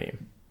Hallowed Be Thy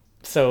Name.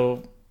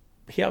 So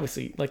he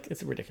obviously, like,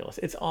 it's ridiculous.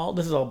 This is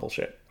all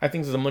bullshit. I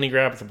think this is a money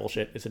grab. It's a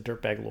bullshit. It's a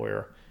dirtbag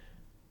lawyer.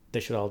 They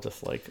should all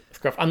just like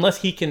scruff,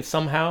 unless he can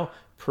somehow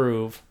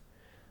prove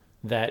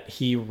that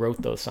he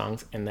wrote those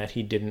songs and that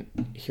he didn't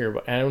hear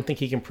about. And I don't think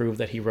he can prove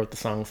that he wrote the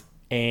songs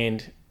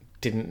and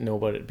didn't know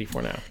about it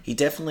before now. He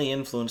definitely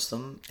influenced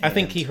them. I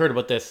think he heard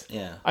about this.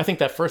 Yeah. I think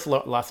that first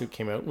lawsuit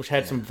came out, which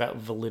had some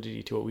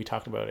validity to it. We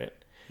talked about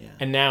it. Yeah.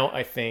 And now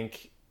I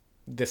think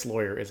this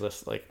lawyer is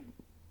just like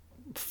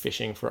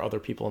fishing for other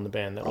people in the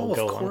band that will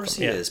go along. Of course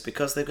he is,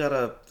 because they've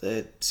got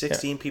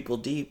 16 people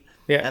deep,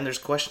 and there's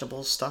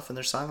questionable stuff in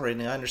their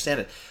songwriting. I understand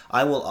it.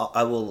 I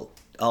will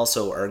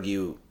also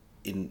argue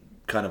in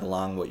kind of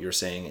along what you're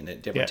saying in a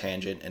different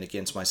tangent and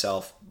against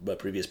myself, but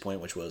previous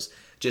point, which was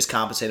just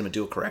compensate them and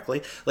do it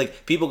correctly.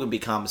 Like, people can be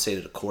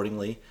compensated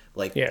accordingly.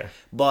 Like,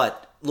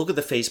 but look at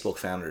the Facebook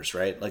founders,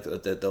 right? Like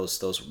those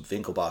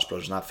Winklevoss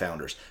brothers, not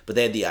founders, but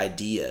they had the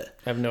idea.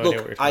 I have no idea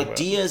what you're talking about.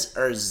 Ideas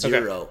are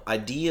zero. Okay.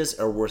 Ideas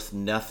are worth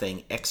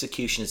nothing.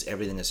 Execution is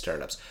everything in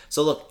startups.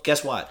 So look,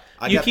 guess what?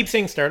 You keep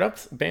saying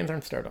startups. Bands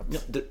aren't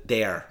startups. No,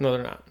 they are. No,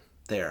 they're not.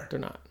 They're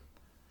not.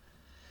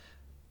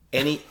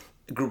 Any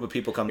group of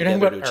people come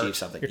together to achieve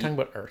something. You're talking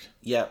about art.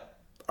 Yeah.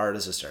 Art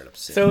is a startup.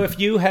 So if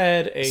you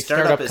had a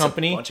startup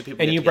company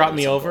and you brought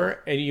me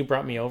over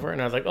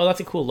and I was like, oh, that's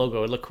a cool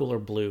logo. It looked cooler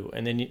blue.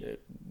 And then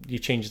you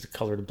change the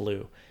color to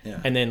blue. Yeah.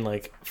 And then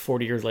like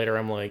 40 years later,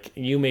 I'm like,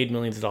 you made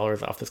millions of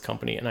dollars off this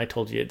company. And I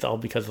told you it's all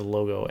because of the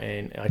logo.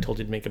 And I told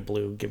you to make it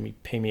blue.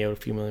 Pay me out a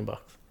few $1 million.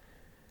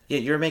 Yeah,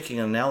 you're making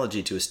an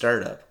analogy to a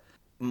startup.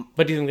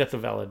 But do you think that's a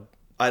valid?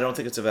 I don't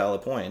think it's a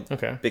valid point.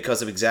 Okay.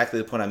 Because of exactly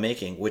the point I'm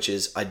making, which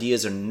is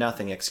ideas are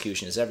nothing,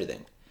 execution is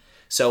everything.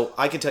 So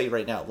I can tell you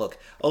right now, look,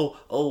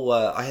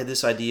 I had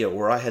this idea,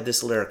 or I had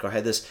this lyric, or I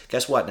had this.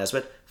 Guess what,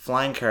 Nesbitt?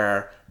 Flying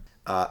car,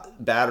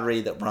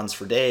 battery that runs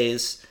for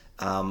days,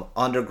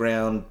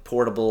 underground,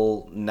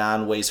 portable,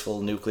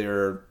 non-wasteful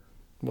nuclear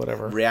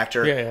whatever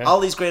reactor. Yeah. All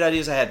these great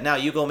ideas I had. Now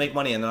you go make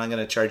money, and then I'm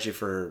going to charge you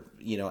for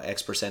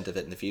X% of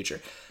it in the future.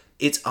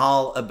 It's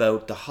all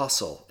about the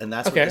hustle, and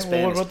that's what this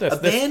band is. A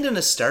band and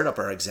a startup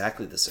are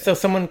exactly the same. So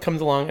someone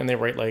comes along and they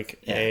write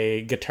like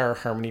a guitar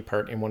harmony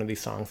part in one of these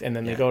songs, and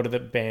then they go to the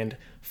band,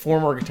 4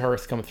 more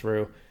guitarists come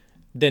through,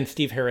 then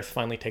Steve Harris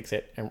finally takes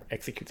it and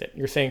executes it.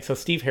 You're saying, so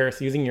Steve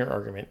Harris, using your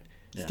argument,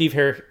 Steve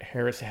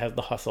Harris has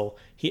the hustle,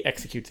 he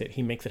executes it,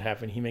 he makes it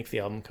happen, he makes the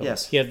album cover,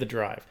 he has the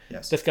drive.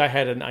 Yes. This guy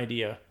had an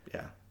idea.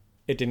 Yeah.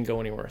 It didn't go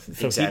anywhere.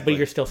 So but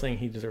you're still saying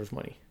he deserves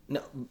money.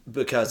 No,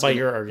 because by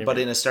your argument. But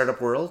in a startup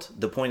world,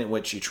 the point at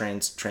which you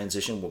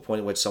transition, the point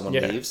at which someone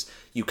leaves,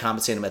 you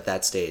compensate them at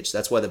that stage.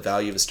 That's why the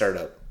value of a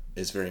startup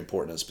is very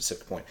important at a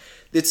specific point.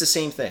 It's the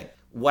same thing.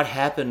 What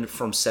happened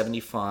from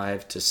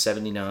 75 to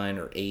 79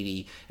 or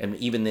 80, and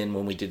even then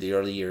when we did the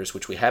early years,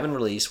 which we haven't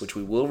released, which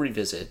we will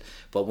revisit,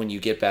 but when you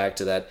get back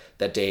to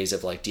that days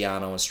of like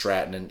Di'Anno and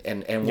Stratton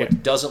and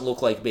what doesn't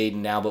look like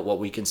Maiden now, but what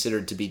we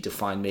considered to be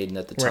defined Maiden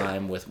at the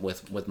time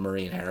with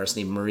Murray and Harris. And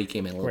even Murray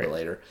came in a little bit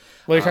later.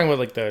 Well, you're talking about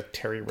like the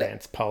Terry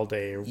Rance, Paul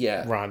Day,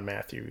 Ron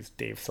Matthews,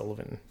 Dave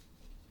Sullivan.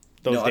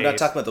 I'm not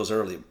talking about those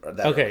early.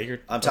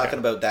 I'm talking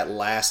about that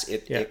last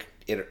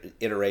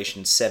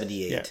iteration,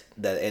 78,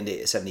 that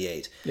ended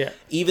 78. Yeah.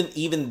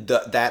 Even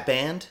that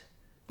band,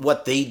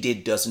 what they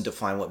did doesn't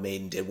define what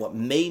Maiden did. What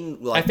Maiden,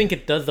 I think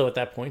it does though at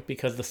that point,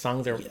 because the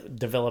songs are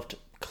developed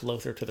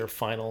closer to their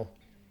final.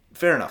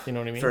 Fair enough. You know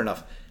what I mean? Fair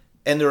enough.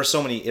 And there are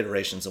so many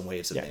iterations and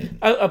waves of Maiden.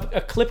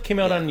 A clip came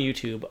out on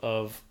YouTube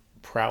of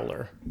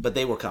Prowler, but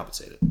they were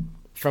compensated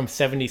from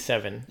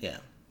 77. Yeah.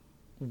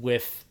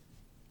 With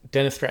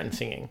Dennis Stratton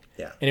singing.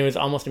 Yeah. And it was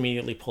almost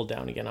immediately pulled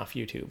down again off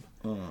YouTube.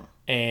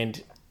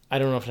 And I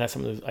don't know if it has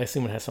something to do, I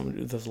assume it has something to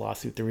do with this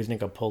lawsuit, the reason it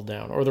got pulled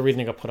down, or the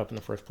reason it got put up in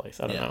the first place.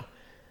 I don't know.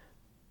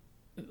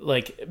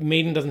 Like,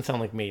 Maiden doesn't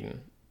sound like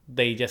Maiden.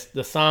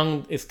 The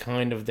song is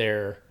kind of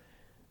the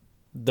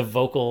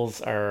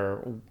vocals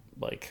are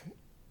like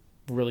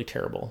really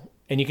terrible.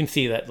 And you can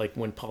see that like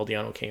when Paul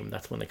Di'Anno came,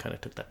 that's when they kind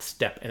of took that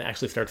step and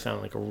actually started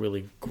sounding like a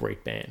really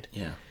great band.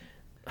 Yeah.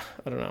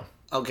 I don't know.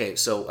 Okay,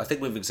 so I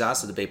think we've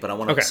exhausted the debate, but I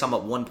want to sum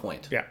up one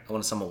point. Yeah. I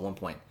want to sum up one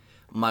point.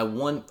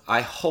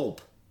 I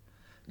hope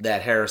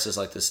that Harris is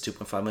like, this is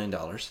 $2.5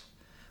 million.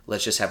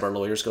 Let's just have our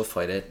lawyers go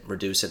fight it,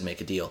 reduce it,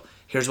 make a deal.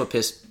 Here's what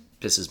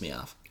pisses me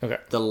off. Okay.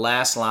 The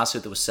last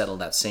lawsuit that was settled,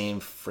 that same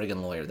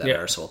friggin' lawyer, that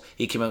arsehole,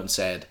 he came out and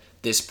said,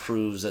 this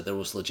proves that there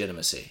was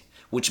legitimacy.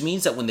 Which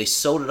means that when they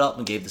sewed it up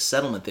and gave the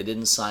settlement, they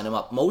didn't sign them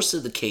up. Most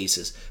of the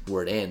cases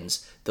where it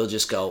ends, they'll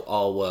just go,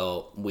 oh,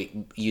 well,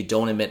 you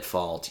don't admit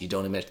fault, you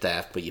don't admit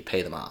theft, but you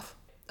pay them off.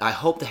 I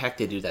hope the heck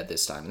they do that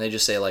this time. And they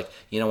just say, like,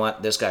 you know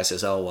what, this guy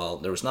says, oh, well,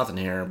 there was nothing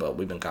here, but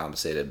we've been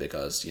compensated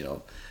because,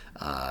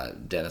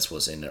 Dennis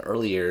was in the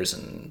early years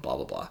and blah,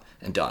 blah, blah,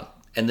 and done.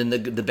 And then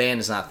the band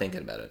is not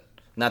thinking about it.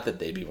 Not that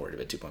they'd be worried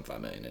about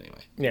 $2.5 million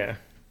anyway. Yeah.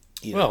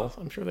 Well,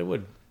 I'm sure they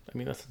would. I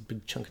mean, that's a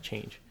big chunk of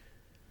change.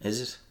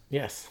 Is it?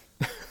 Yes.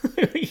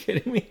 Are you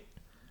kidding me?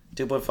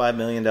 $2.5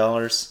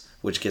 million,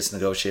 which gets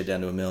negotiated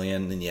down to $1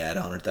 million, and you add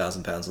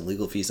 100,000 pounds of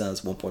legal fees on it,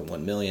 it's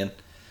 $1.1 million.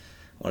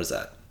 What is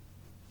that?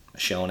 A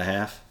show and a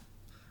half?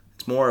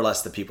 It's more or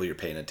less the people you're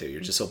paying it to.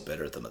 You're just so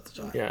bitter at them at the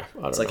time. Yeah.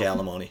 It's like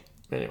alimony.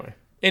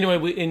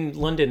 Anyway, in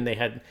London,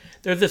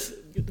 there's this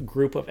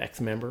group of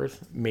ex-members,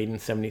 Maiden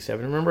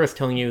 77. Remember I was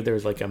telling you there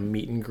was like a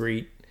meet and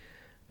greet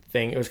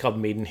thing? It was called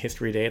Maiden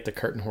History Day at the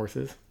Cart and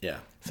Horses. Yeah.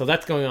 So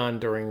that's going on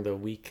during the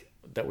week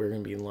that we're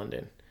going to be in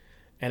London.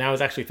 And I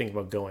was actually thinking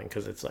about going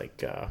because it's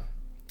like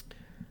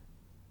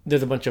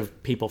there's a bunch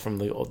of people from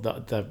the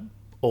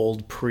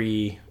old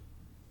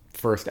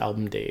pre-first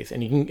album days.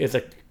 And it's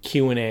a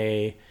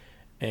Q&A,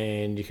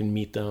 and you can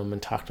meet them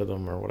and talk to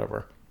them or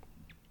whatever.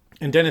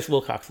 And Dennis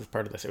Wilcox was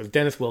part of this. It was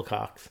Dennis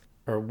Wilcox,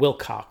 or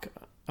Wilcock,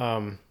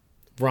 Ron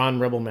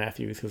Rebel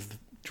Matthews, who's the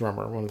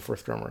drummer, one of the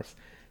first drummers,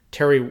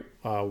 Terry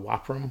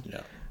Wapram.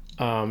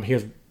 Yeah. He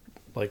was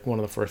like one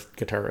of the first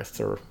guitarists,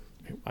 or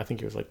I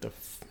think he was like I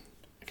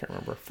can't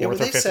remember. Were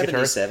they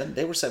 77? Guitarist.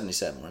 They were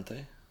 77, weren't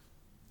they?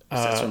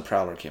 That's when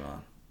Prowler came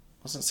on.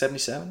 Wasn't it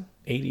 77?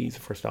 80's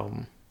the first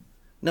album.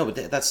 No,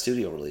 but that's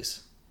studio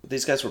release.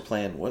 These guys were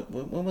playing.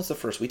 When was the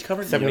first? We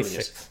covered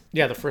 76.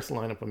 Yeah, the first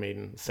lineup of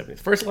Maiden, 70s.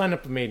 First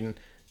lineup of Maiden,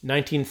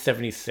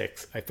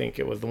 1976. I think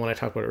it was the one I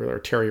talked about earlier.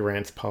 Terry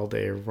Rance, Paul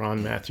Day,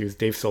 Ron Matthews,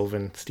 Dave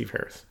Sullivan, Steve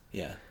Harris.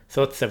 Yeah.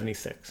 So it's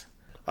 76.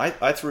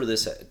 I threw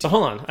this at... But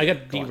hold on. I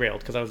got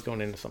derailed because I was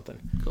going into something.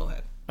 Go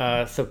ahead.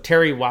 So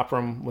Terry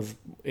Wapram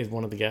is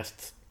one of the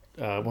guests,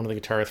 one of the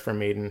guitarists from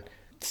Maiden.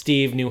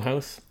 Steve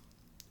Newhouse,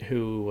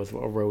 who was a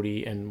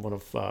roadie and one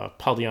of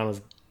Paul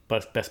Di'Anno's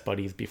best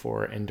buddies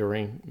before and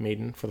during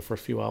Maiden for the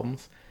first few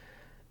albums,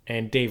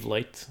 and Dave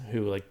Lights,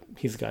 who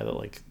he's the guy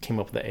that came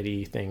up with the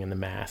Eddie thing and the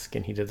Mask,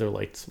 and he did their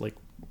lights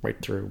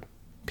right through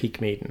peak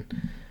Maiden.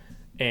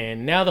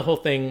 And now the whole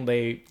thing,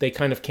 they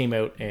kind of came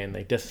out and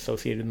they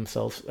disassociated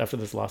themselves after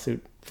this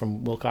lawsuit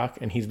from Wilcock,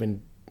 and he's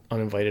been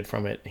uninvited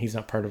from it. He's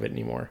not part of it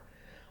anymore.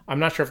 I'm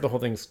not sure if the whole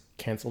thing's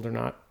canceled or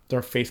not.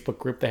 Their Facebook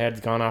group they had's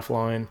gone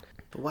offline,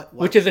 but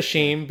which is a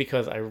shame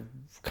because I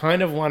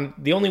kind of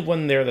the only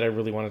one there that I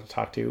really wanted to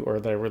talk to, or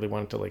that I really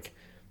wanted to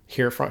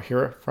hear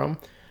from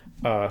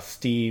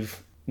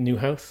Steve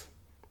Newhouse,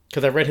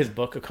 because I read his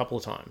book a couple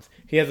of times.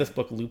 He has this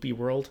book Loopy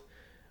World,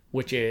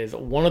 which is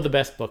one of the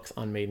best books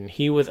on Maiden.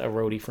 He was a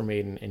roadie for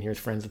Maiden, and he was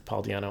friends with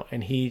Paul Di'Anno,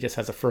 and he just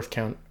has a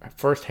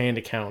first-hand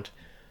account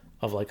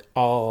of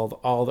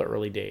all the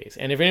early days.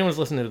 And if anyone's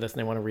listening to this and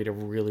they want to read a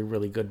really,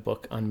 really good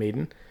book on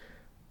Maiden,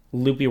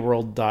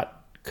 loopyworld.co.uk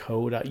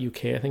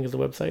I think is the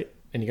website,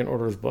 and you can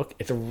order his book.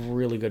 It's a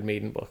really good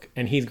Maiden book,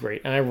 and he's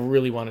great. And I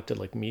really wanted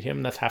to meet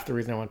him. That's half the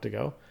reason I wanted to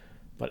go.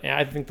 But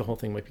I think the whole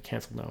thing might be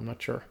canceled now. I'm not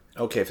sure.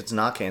 Okay, if it's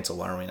not canceled,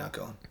 why are we not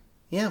going?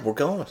 Yeah, we're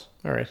going.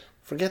 All right.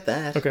 Forget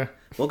that. Okay.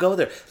 We'll go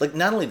there.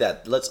 Not only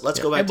that, let's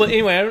go back. But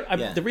anyway,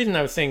 the reason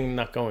I was saying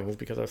not going is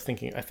because I was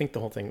thinking, I think the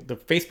whole thing, the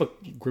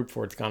Facebook group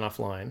for it's gone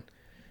offline.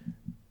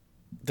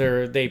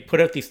 They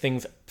put out these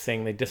things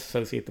saying they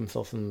disassociate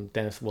themselves from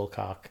Dennis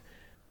Wilcock.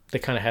 They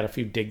kind of had a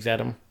few digs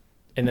at him,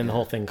 and then the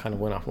whole thing kind of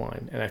went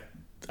offline. And I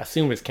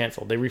assume it's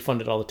canceled. They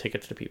refunded all the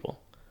tickets to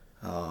people.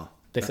 Oh,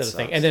 they said the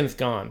thing, and then it's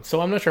gone.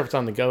 So I'm not sure if it's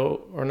on the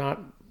go or not.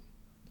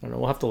 I don't know.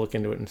 We'll have to look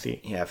into it and see.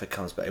 Yeah, if it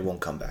comes back, it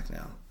won't come back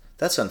now.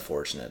 That's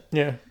unfortunate.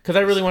 Yeah, because I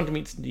really wanted to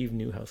meet Steve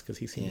Newhouse because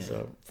he seems,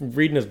 from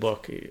reading his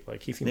book, he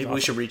seems Maybe awesome.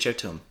 we should reach out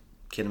to him,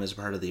 get him as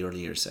part of the early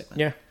years segment.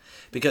 Yeah.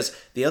 Because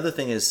the other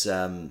thing is,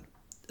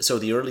 so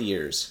the early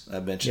years,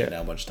 I've mentioned it now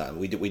a bunch of times.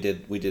 We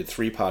did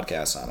 3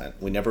 podcasts on it.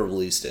 We never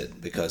released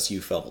it because you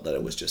felt that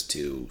it was just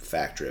too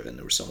fact driven.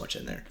 There was so much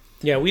in there.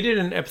 Yeah, we did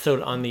an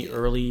episode on the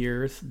early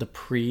years, the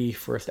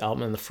pre-first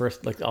album, and the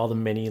first, all the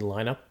many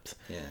lineups.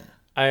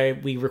 Yeah.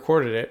 We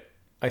recorded it.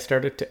 I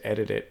started to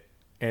edit it,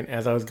 and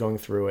as I was going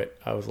through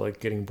it, I was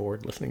getting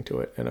bored listening to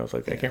it, and I was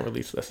like, I can't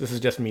release this. This is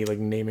just me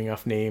naming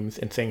off names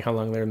and saying how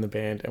long they're in the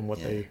band and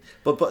what they.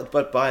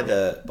 But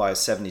by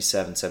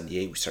 77,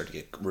 78, we started to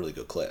get really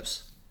good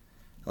clips.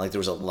 There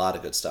was a lot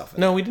of good stuff.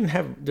 No, we didn't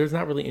have. There's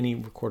not really any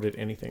recorded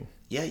anything.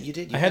 Yeah, you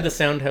did. I had the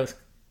Soundhouse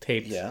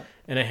tapes. Yeah.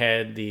 And I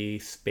had the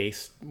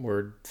Space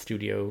Word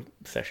studio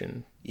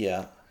session.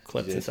 Yeah.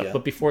 Clips and stuff. Yeah.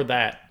 But before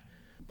that,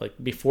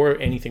 before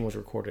anything was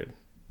recorded,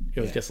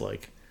 it was just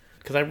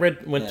because I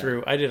went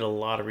through, I did a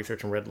lot of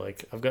research and read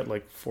I've got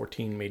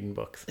 14 Maiden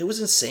books. It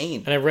was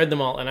insane. And I read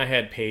them all, and I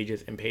had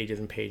pages and pages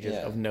and pages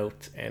of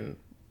notes and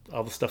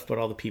all the stuff about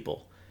all the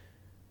people.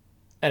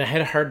 And I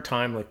had a hard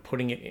time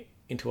putting it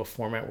into a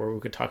format where we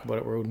could talk about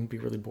it where it wouldn't be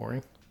really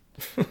boring.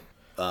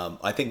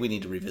 I think we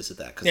need to revisit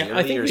that because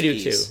I think we do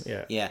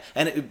too. Yeah,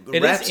 and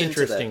it is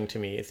interesting to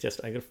me. It's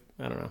just I don't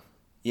know.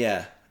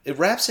 Yeah, it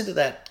wraps into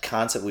that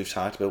concept we've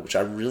talked about, which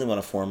I really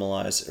want to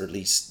formalize or at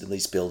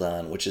least build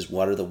on, which is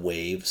what are the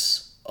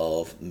waves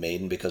of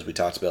Maiden? Because we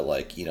talked about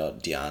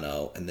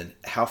Di'Anno, and then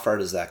how far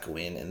does that go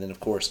in? And then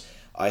of course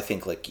I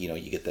think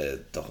you get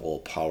the whole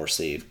Power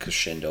Slave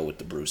crescendo with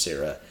the Bruce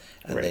era.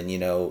 And then,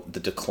 the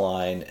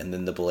decline, and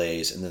then the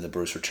Blaze, and then the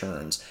Bruce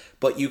returns.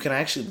 But you can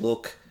actually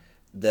look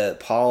the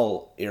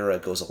Paul era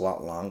goes a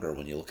lot longer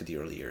when you look at the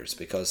early years,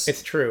 because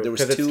it's true. There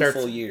was 2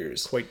 full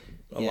years. Quite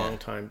a long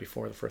time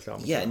before the first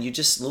album. Yeah, and you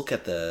just look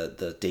at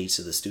the dates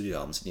of the studio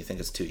albums and you think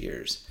it's 2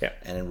 years. Yeah.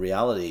 And in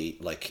reality,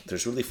 like,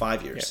 there's really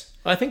 5 years.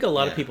 Yeah. I think a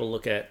lot of people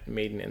look at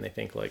Maiden and they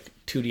think like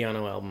 2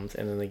 Di'Anno albums,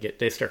 and then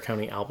they start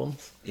counting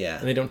albums. Yeah.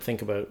 And they don't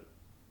think about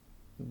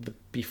the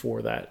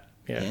before that.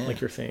 Yeah, like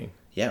you're saying.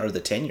 Yeah, or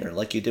the tenure,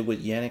 like you did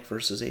with Yannick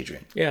versus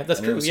Adrian. Yeah, that's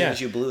true. As soon as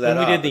you blew that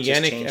when we up, did the it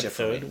just Yannick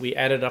episode, we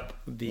added up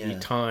the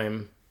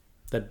time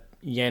that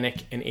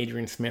Yannick and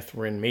Adrian Smith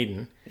were in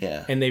Maiden.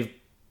 Yeah. And they've,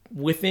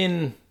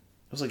 within...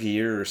 It was like a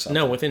year or something.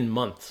 No, within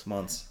months.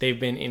 Months. They've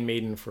been in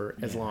Maiden for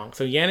as long.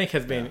 So Yannick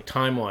has been,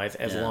 time-wise,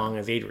 as long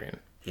as Adrian.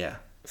 Yeah.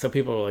 So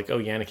people are like, oh,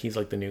 Yannick, he's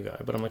like the new guy.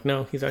 But I'm like,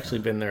 no, he's actually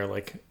been there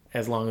like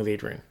as long as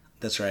Adrian.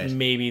 That's right.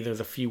 Maybe there's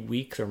a few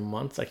weeks or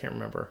months. I can't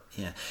remember.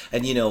 Yeah.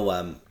 And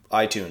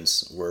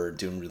iTunes, we're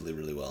doing really,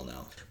 really well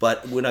now.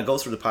 But when I go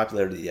through the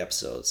popularity of the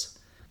episodes,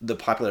 the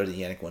popularity of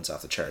the Yannick one's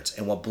off the charts.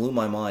 And what blew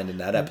my mind in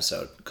that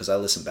episode, because I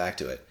listened back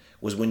to it,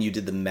 was when you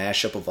did the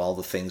mashup of all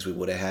the things we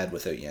would have had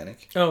without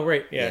Yannick. Oh,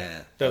 right.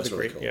 Yeah. That was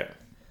really great. cool. Yeah.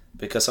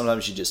 Because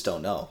sometimes you just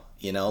don't know.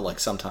 Like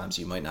sometimes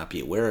you might not be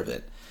aware of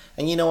it.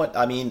 And you know what?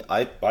 I mean,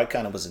 I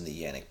kind of was in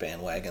the Yannick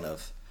bandwagon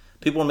of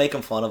people were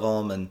making fun of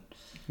him, and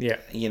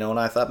and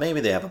I thought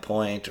maybe they have a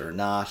point or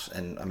not.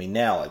 And I mean,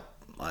 now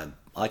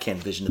I can't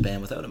envision the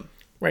band without him.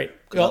 Right.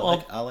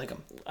 Well, I like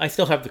him. I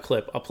still have the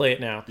clip. I'll play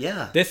it now.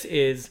 Yeah. This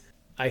is,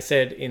 I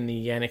said in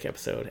the Yannick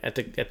episode at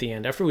the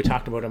end, after we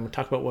talked about him, we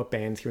talked about what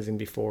bands he was in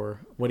before,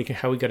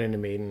 how he got into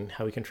Maiden,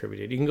 how he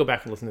contributed. You can go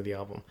back and listen to the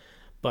album.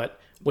 But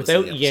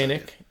without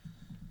Yannick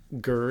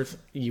Gers,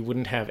 you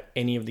wouldn't have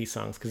any of these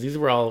songs, because these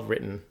were all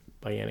written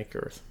by Yannick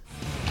Gers.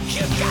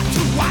 You got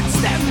to watch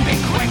them be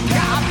quick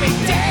or be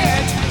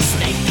dead.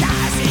 Snake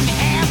eyes in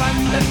heaven,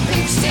 the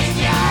thieves in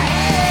your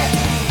head.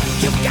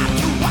 You got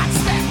to watch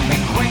them be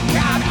quick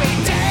or be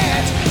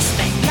dead.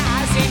 Snake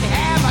eyes in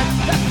heaven,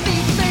 the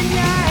thieves in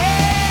your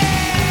head.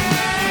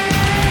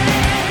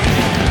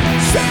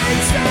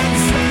 Saints and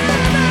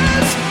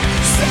sinners,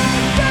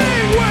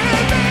 something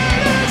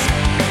within us,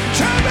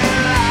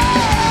 coming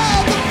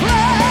out the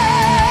place.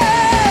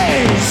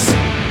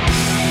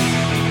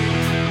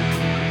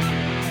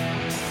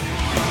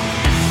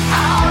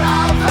 Out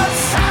of the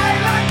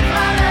silent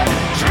planet,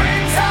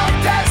 dreams of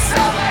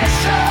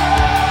desolation.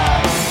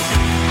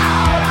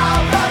 Out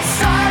of the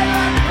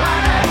silent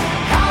planet,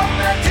 come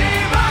the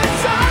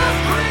demons of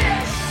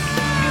creation.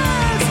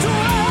 To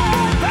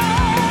open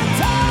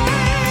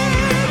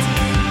tides,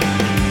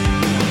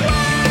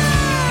 winds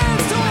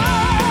to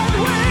what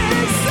we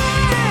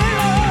sail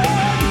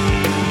on.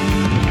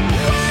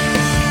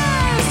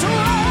 Winds to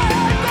what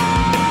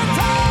the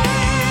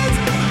tides.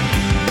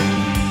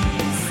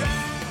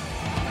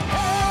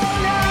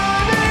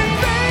 Alien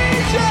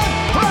invasion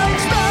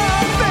brings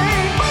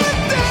nothing but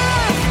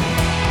death.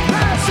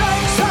 Mass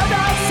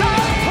exodus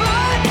and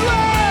blood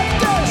left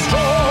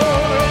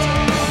destroyed.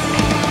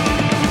 On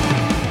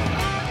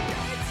the gates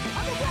of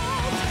the walls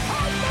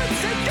of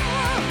Mexico,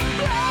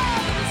 blood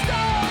of the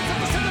stones of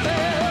the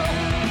Citadel.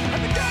 At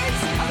the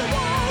gates of the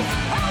walls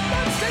of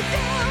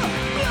Mexico,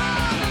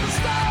 blood of the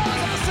stones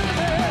of the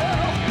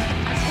Citadel.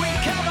 As we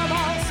kill them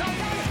all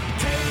someday,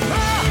 take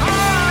my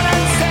heart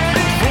and set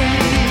it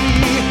free.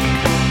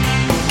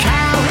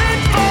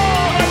 Carried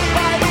forward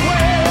by the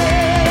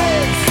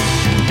waves.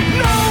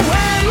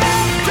 Nowhere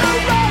left to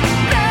run.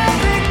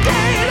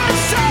 Navigate a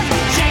sun.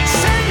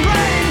 Chasing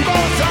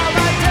rainbows all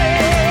our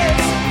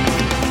days.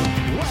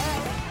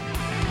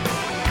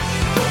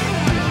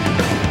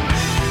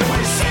 We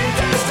seem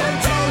destined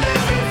to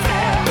live in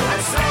fear.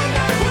 And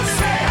someday we'll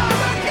say our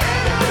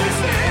beginning is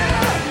near.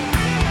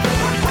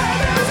 But where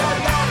there's a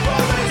love,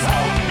 where there's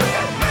hope,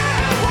 that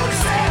man will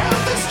sail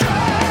the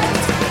strand.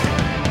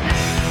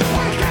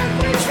 Why can't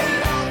we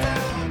treat all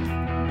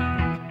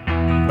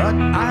but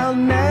I'll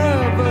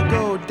never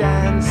go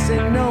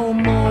dancing no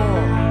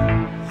more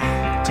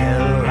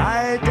till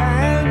I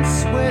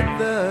dance with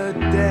the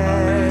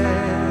dead.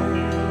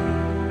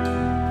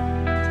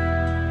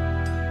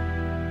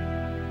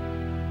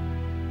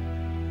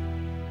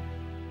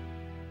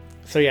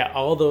 So yeah,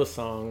 all those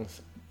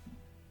songs,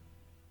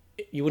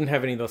 you wouldn't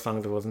have any of those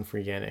songs if it wasn't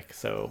for Yannick.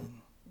 So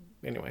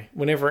anyway,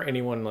 whenever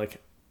anyone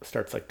like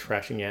starts like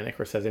trashing Yannick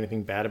or says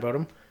anything bad about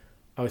him,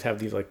 I always have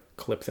these like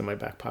clips in my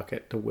back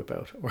pocket to whip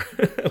out,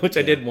 which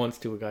I did once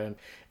to a guy. And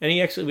we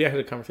had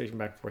a conversation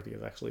back and forth. He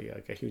was actually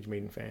like a huge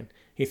Maiden fan.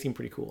 He seemed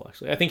pretty cool,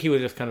 actually. I think he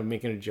was just kind of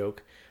making a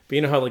joke. But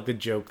you know how like the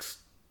jokes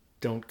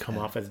don't come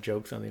off as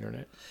jokes on the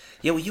internet?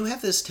 Yeah, well, you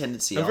have this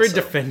tendency I'm also. very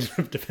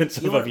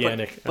defensive of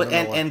Yannick. But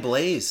and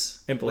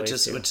Blaze. And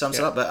Blaze, which sums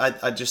it up.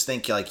 But I just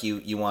think like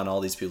you want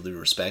all these people to be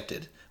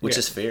respected, which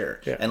is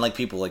fair. Yeah. And like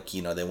people like,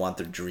 they want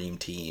their dream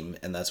team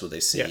and that's what they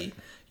see.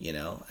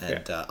 Yeah.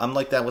 And I'm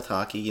like that with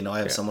hockey. I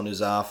have someone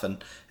who's off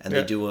and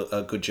they do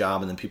a good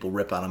job and then people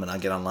rip on them and I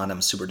get online.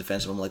 I'm super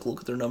defensive. I'm like, look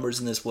at their numbers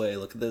in this way.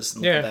 Look at this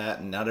and look at that.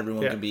 And not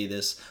everyone can be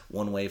this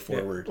one way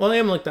forward. Well, I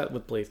am like that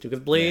with Blaze too,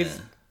 because Blaze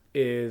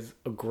is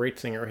a great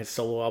singer. His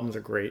solo albums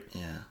are great.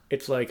 Yeah.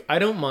 It's like, I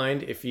don't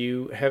mind if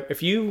you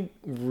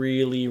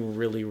really,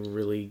 really,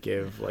 really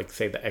give, like,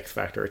 say, the X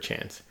Factor a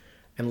chance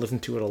and listen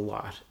to it a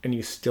lot and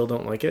you still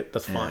don't like it,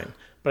 that's fine.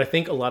 But I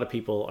think a lot of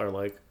people are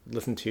like,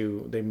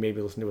 they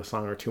maybe listen to a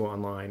song or two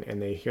online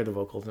and they hear the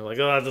vocals and they're like,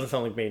 oh, that doesn't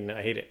sound like Maiden.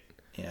 I hate it.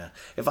 Yeah.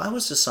 If I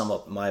was to sum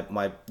up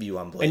my view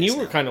on Blaze, and you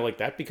were kind of like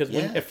that because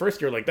when at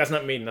first you're like, that's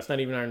not Maiden, that's not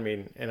even Iron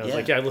Maiden, and I was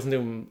like, yeah, I listened to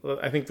him.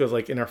 I think there was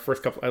like in our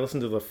first couple, I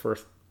listened to the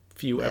first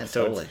few episodes,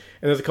 totally.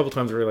 And there's a couple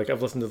times where you're like,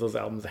 I've listened to those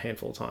albums a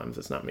handful of times,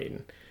 it's not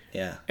Maiden.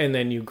 Yeah. And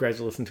then you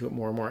gradually listen to it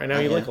more and more, and now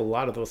you like a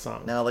lot of those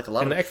songs. Now I like a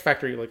lot. And the X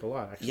Factor you like a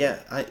lot, actually.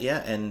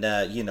 Yeah,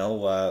 and you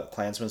know,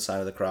 Klansman,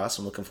 Sign of the Cross.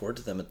 I'm looking forward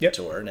to them at the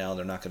tour. Now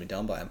they're not going to be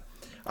done by him.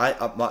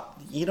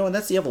 You know, and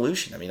that's the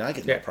evolution. I mean, I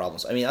get no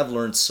problems. I mean, I've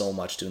learned so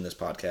much doing this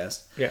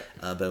podcast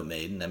about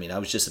Maiden. I mean, I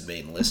was just a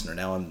Maiden listener.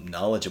 Now I'm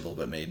knowledgeable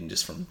about Maiden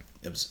just from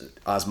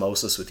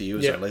osmosis with you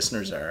as our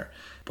listeners are.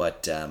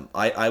 But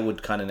I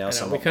would kind of now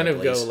sum up. We kind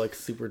of go like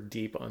super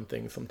deep on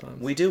things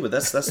sometimes. We do, but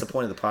that's the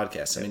point of the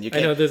podcast. I mean, you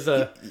can't. I know there's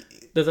a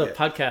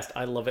podcast,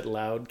 I Love It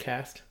Loud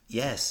cast.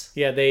 Yes.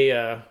 Yeah, they.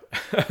 I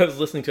was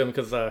listening to them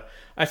because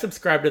I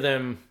subscribed to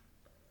them.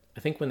 I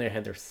think when they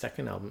had their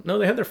second album. No,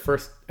 they had their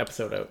first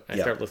episode out. I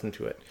started listening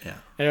to it. Yeah.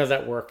 And I was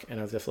at work and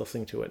I was just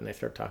listening to it and they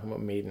started talking about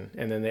Maiden.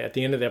 And then at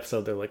the end of the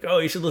episode, they're like, oh,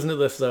 you should listen to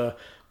this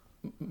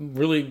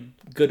really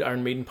good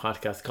Iron Maiden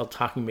podcast called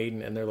Talking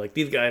Maiden. And they're like,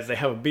 these guys, they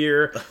have a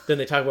beer. Then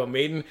they talk about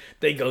Maiden.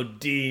 They go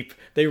deep.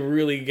 They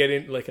really get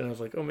in. Like, and I was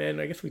like, oh man,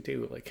 I guess we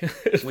do. Like,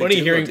 it's funny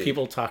hearing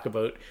people talk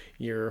about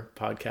your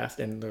podcast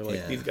and they're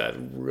like, these guys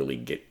really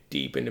get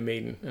deep into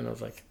Maiden. And I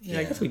was like,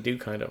 I guess we do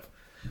kind of.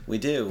 We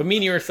do. But me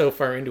and you are so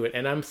far into it,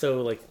 and I'm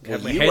so like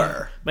have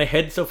my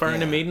head so far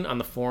into Maiden on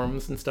the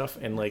forums and stuff,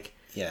 and like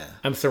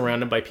I'm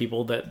surrounded by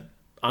people that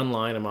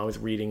online I'm always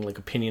reading like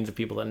opinions of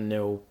people that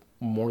know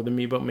more than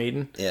me about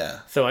Maiden. Yeah.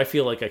 So I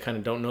feel like I kind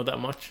of don't know that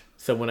much.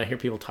 So when I hear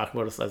people talk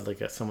about us as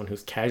like someone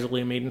who's casually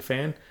a Maiden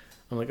fan,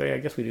 I'm like, oh yeah, I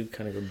guess we do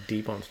kind of go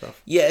deep on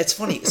stuff. Yeah, it's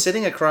funny.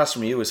 Sitting across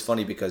from you is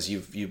funny because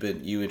you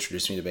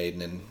introduced me to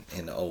Maiden in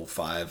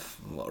 2005.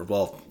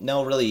 Well,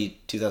 no, really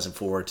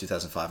 2004,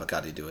 2005. I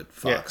got to do it.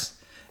 Fox. Yeah.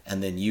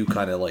 And then you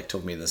kind of like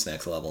took me to this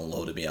next level and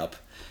loaded me up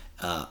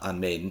on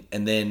Maiden.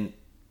 And then,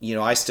 you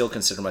know, I still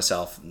consider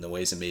myself in the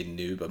ways of Maiden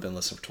noob. I've been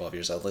listening for 12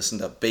 years. I've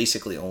listened to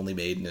basically only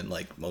Maiden and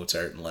like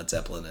Mozart and Led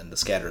Zeppelin and the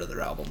scattered other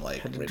album.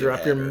 Like had to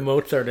drop your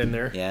Mozart in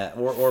there. Yeah,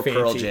 or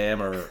Pearl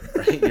Jam or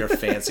your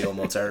fancy old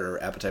Mozart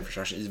or Appetite for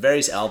Destruction. There's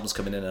various albums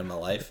coming in my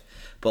life.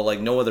 But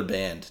like no other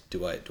band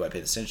do I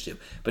pay attention to.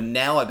 But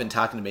now I've been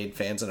talking to Maiden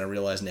fans and I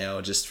realize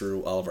now just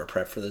through all of our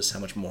prep for this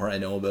how much more I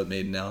know about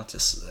Maiden now.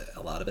 Just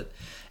a lot of it.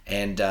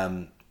 And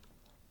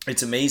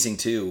it's amazing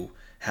too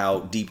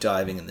how deep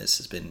diving in this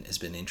has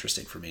been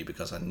interesting for me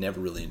because I never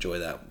really enjoy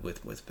that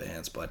with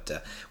bands. But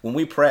when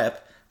we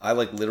prep, I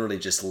like literally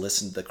just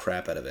listen to the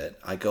crap out of it.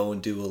 I go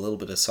and do a little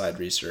bit of side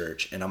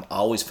research, and I'm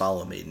always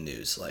following Maiden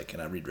news, like,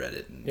 and I read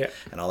Reddit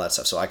and all that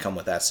stuff. So I come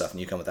with that stuff, and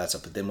you come with that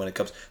stuff. But then when it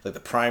comes like the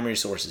primary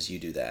sources, you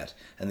do that,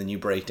 and then you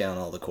break down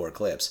all the core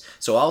clips.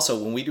 So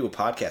also when we do a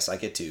podcast, I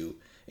get to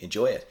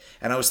enjoy it.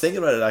 And I was thinking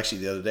about it actually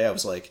the other day. I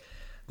was like,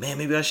 man,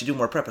 maybe I should do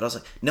more prep. But I was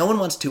like, no one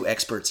wants two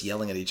experts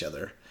yelling at each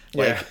other.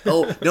 Like,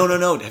 oh,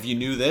 no. Have you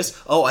knew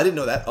this? Oh, I didn't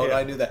know that. Oh,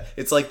 I knew that.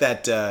 It's like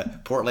that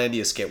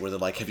Portlandia skit where they're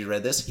like, have you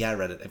read this? Yeah, I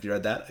read it. Have you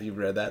read that? Have you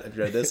read that? Have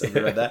you read this? Have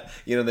you read that?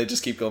 You know, they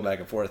just keep going back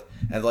and forth.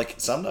 And like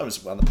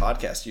sometimes on the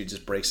podcast, you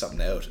just break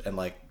something out. And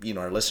like, you know,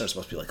 our listeners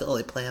must be like, oh,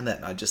 they planned that.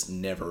 And I just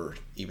never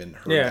even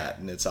heard that.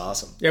 And it's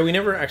awesome. Yeah, we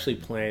never actually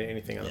plan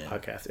anything on the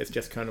podcast. It's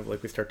just kind of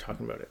like we start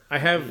talking about it. I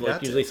have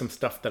like usually some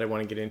stuff that I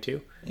want to get into.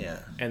 Yeah.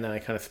 And then I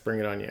kind of spring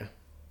it on you.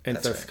 And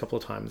so it's a couple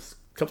of times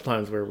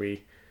where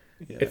we...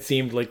 Yeah. It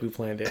seemed like we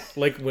planned it.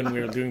 Like when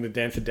we were doing the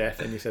Dance of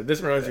Death and you said,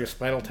 this reminds me of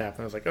Spinal Tap.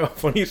 And I was like, oh,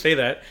 funny you say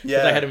that.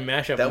 Because I had a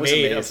mashup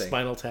made of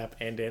Spinal Tap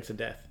and Dance of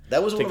Death.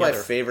 That was one of my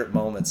favorite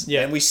moments.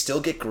 Yeah. And we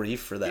still get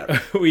grief for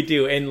that. We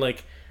do. And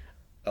like,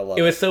 I love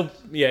it. Was so,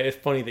 it's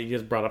funny that you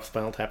just brought up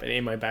Spinal Tap. And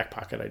in my back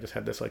pocket, I just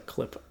had this like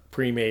clip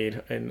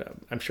pre-made. And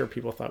I'm sure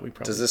people thought we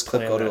probably Does this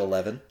clip go to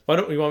 11? Why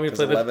don't you want me to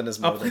play 11 is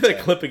more I'll play that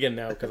clip again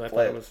now because I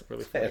thought it was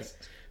really funny. Yes.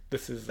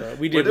 This is,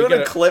 we're doing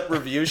a clip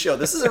review show.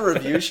 This is a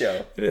review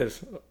show. It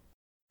is.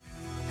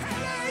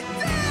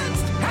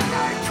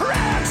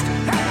 Pranced,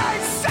 and I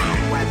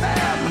sang with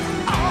them.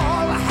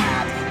 All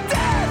had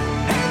death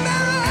in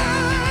their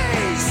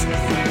eyes.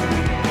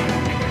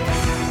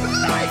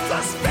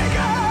 Lifeless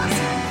figures,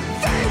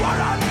 they were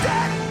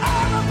undead,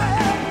 all of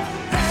them.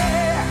 They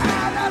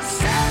had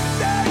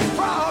ascended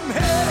from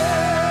hell.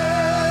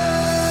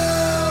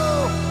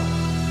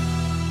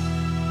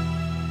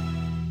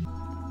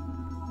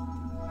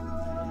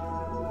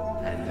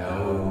 And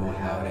oh,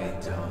 how they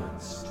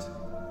danced,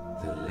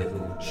 the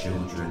little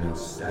children of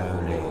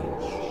Stone Age,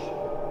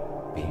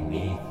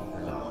 beneath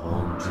the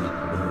haunted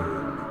moon.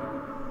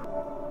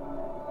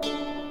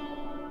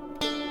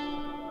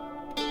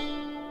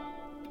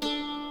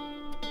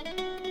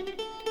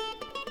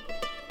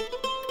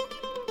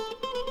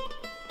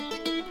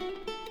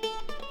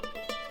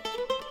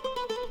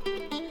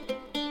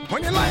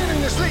 When you're lying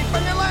in your sleep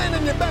and you're lying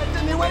in your bed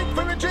and you wait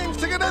for your dreams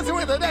to go dancing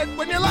with the dead.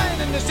 When you're lying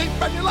in your sleep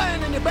and you're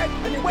lying in your bed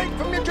and you wait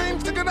from your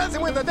dreams to go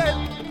dancing with the dead.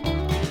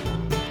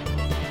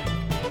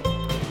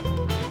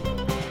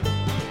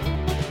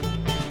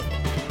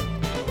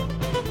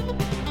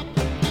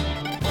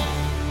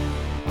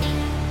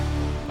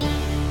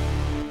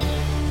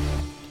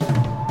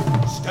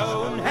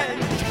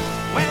 Stonehenge,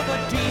 where the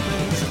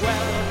demons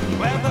dwell,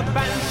 where the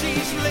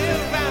banshees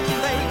live and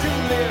they do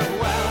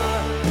live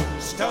well.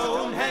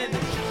 Stonehenge,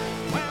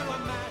 where a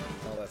man...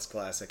 Oh, that's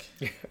classic.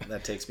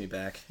 That takes me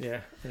back.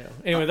 Yeah, I know.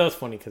 Anyway, that was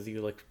funny because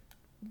you like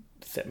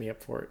set me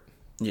up for it.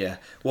 Yeah.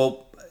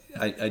 Well,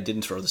 I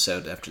didn't throw this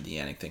out after the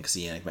Yannick thing because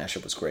the Yannick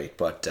mashup was great,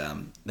 but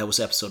that was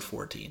episode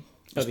 14.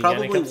 It was the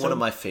probably Yannick episode? one of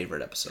my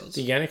favorite episodes.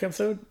 The Yannick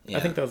episode? Yeah. I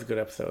think that was a good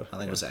episode. I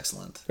think it was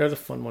excellent. That was a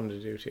fun one to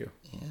do too.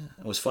 Yeah.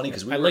 It was funny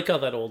because I like all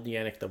that old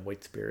Yannick, the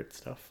White Spirit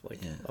stuff, like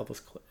all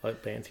those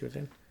bands he was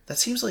in. that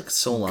seems like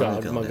so long Gog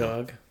ago now.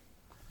 Magog.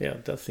 Yeah,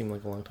 it does seem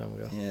like a long time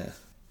ago.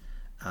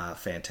 Yeah.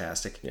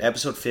 Fantastic.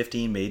 Episode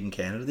 15, Made in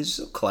Canada. These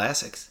are so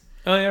classics.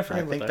 Oh yeah, I forgot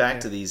I about think that. back yeah.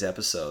 to these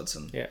episodes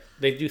and Yeah,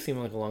 they do seem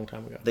like a long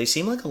time ago. they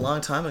seem like a long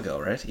time ago,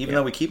 right? Even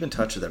though we keep in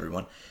touch with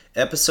everyone.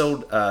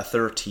 Episode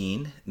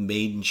 13,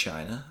 Made in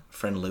China.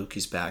 Friend Luke,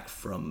 he's back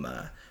from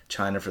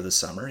China for the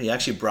summer. He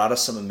actually brought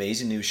us some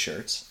amazing new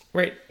shirts.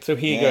 Right, so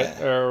he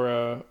got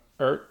our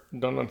art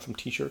done on some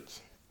T-shirts.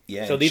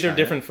 Yeah. So in these are China.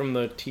 different from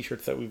the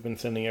T-shirts that we've been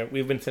sending out.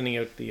 We've been sending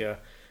out the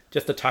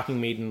just the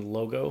Talking Maiden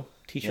logo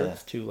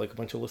T-shirts to like a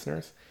bunch of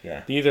listeners.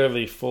 Yeah. These are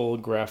the full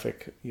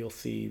graphic. You'll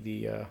see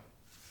the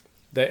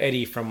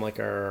Eddie from like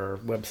our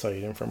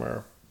website and from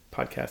our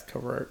podcast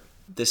cover art.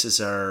 This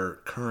is our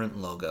current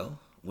logo,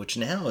 which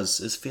now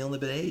is feeling a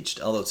bit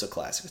aged. Although it's a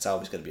classic. It's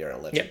always going to be our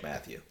Electric Yep.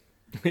 Matthew.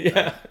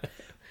 Yeah.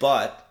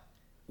 But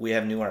we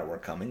have new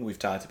artwork coming. We've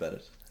talked about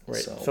it.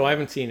 Right. So I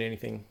haven't seen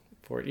anything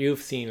for it.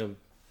 You've seen him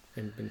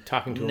and been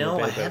talking to him. No, a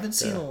bit I about, haven't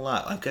seen a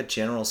lot. I've got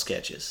general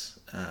sketches.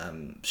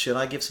 Should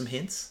I give some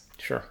hints?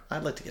 Sure.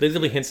 I'd like to get These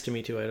will be hints to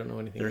me too. I don't know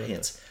anything. They're about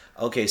hints.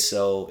 Okay,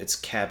 so it's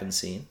cabin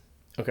scene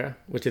this. Okay,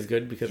 which is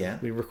good because Yeah.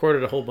 we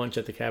recorded a whole bunch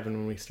at the cabin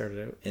when we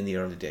started out. in the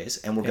early days,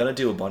 and we're gonna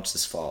do a bunch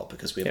this fall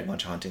because we have a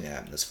bunch of hunting to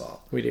happen this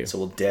fall. We do. So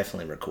we'll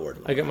definitely record.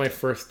 I got my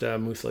first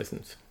moose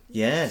license.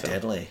 Yeah,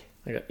 deadly.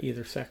 I got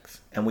either sex.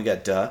 And we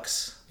got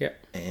ducks. Yeah.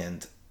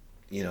 And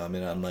I'm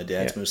in on my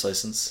dad's Yeah. moose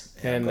license.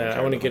 And I'm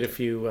I want to get a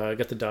few. few,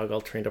 get the dog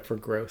all trained up for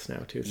grouse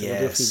now too. So we'll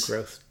do a few Yes.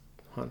 grouse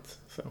hunts.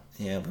 So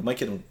Yeah, we might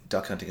get him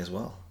duck hunting as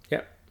well.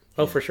 yeah.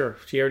 Oh, for sure.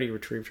 She already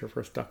retrieved her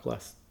first duck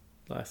last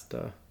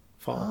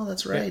fall. Oh,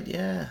 that's right.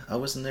 Yeah, I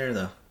wasn't there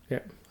though. Yeah.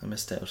 I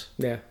missed out.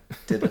 Yeah.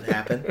 Did it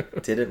happen?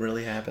 Did it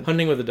really happen?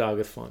 Hunting with a dog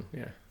is fun.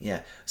 Yeah.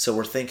 Yeah. So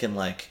we're thinking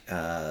like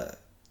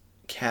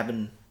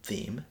cabin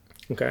theme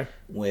Okay.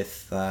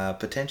 with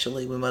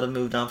potentially we might have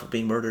moved on from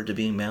being murdered to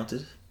being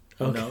mounted.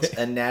 Who Okay. knows?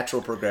 A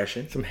natural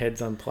progression. Some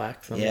heads on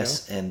plaques. On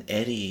Yes, and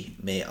Eddie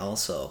may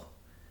also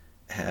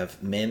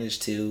have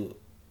managed to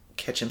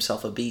catch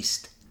himself a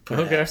beast.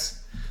 Perhaps.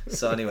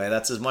 So anyway,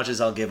 that's as much as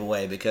I'll give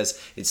away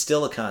because it's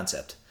still a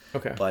concept.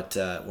 Okay. But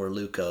where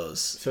Luke goes,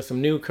 So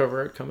some new cover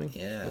art coming.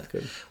 yeah, That's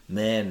good.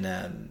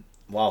 man.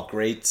 Wow,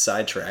 great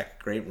sidetrack,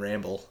 great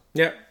ramble.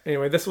 Yeah.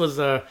 Anyway, this was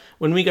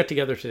when we got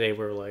together today. We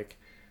were like,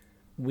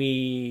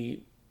 we're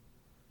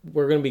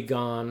going to be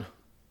gone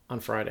on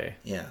Friday,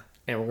 Yeah,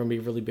 and we're going to be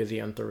really busy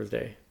on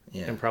Thursday,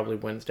 Yeah. and probably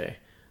Wednesday.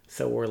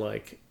 So we're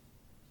like,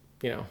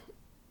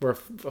 we're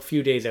a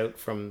few days out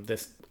from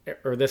this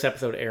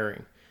episode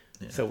airing.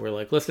 So we're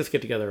like, let's just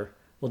get together.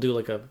 We'll do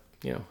like a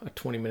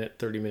 20-minute,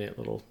 30-minute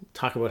little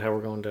talk about how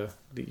we're going to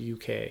the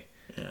UK.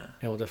 yeah.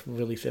 And we'll just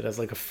release it as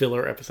like a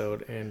filler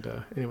episode. And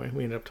anyway,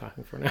 we ended up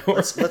talking for an hour.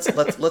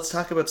 Let's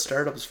talk about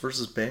startups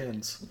versus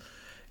bands.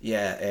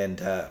 Yeah,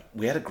 and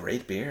we had a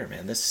great beer,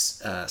 man.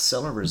 This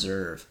Cellar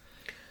Reserve,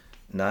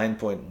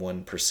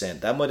 9.1%.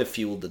 That might have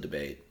fueled the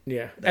debate.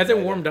 Yeah. As it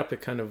warmed up,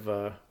 it kind of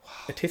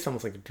it tastes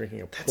almost like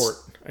drinking a port.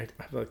 I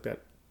have like that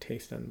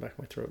taste on the back of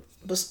my throat.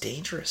 It was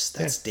dangerous.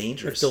 That's Yeah,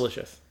 dangerous. It's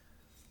delicious.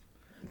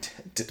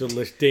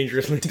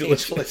 Dangerously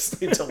delicious.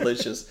 Dangerously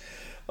delicious.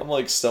 I'm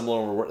like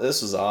stumbling over.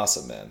 This was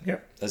awesome, man.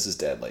 Yep. This is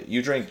deadly.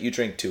 You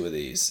drink 2 of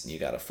these, and you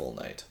got a full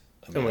night.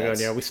 I Oh mean, my god,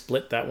 that's- yeah, we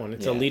split that one.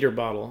 It's a Yeah. liter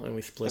bottle, and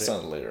we split That's it.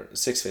 not a liter.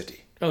 It's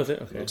 650. Oh, is it?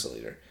 Okay. Looks a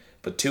liter.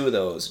 But 2 of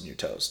those, and you're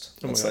toast.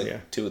 Oh my It's God, like yeah.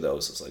 2 of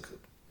those is like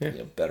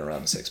better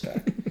around a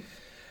 6-pack.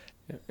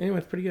 Yeah. Anyway,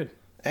 it's pretty good.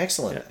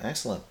 Excellent,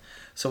 excellent.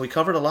 So we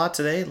covered a lot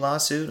today.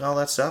 Lawsuit, all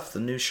that stuff. The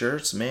new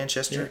shirts,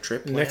 Manchester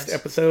trip plans. Next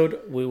episode,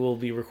 we will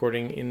be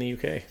recording in the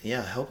UK.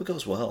 Yeah, I hope it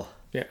goes well.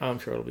 Yeah, I'm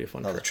sure it'll be a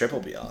fun No, the trip. trip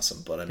will be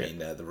awesome, but I mean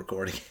the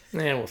recording.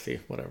 Yeah, we'll see.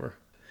 Whatever.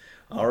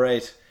 All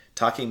right.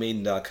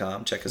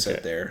 TalkingMaiden.com. Check us out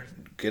Okay. there.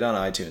 Get on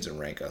iTunes and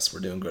rank us. We're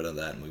doing good on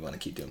that, and we want to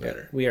keep doing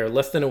better. We are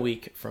less than a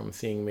week from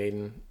seeing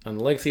Maiden on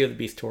the Legacy of the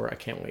Beast tour. I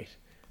can't wait.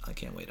 I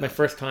can't wait. My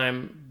first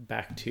time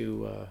back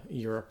to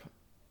Europe.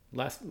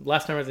 Last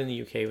time I was in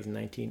the UK was in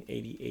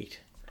 1988.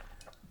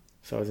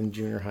 So I was in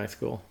junior high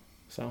school.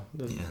 So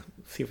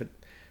see if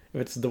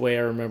it's the way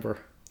I remember.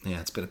 Yeah,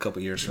 it's been a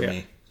couple years for Yeah.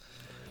 me.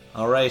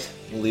 All right.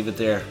 We'll leave it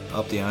there.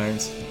 Up the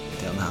irons.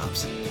 Down the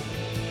Hops.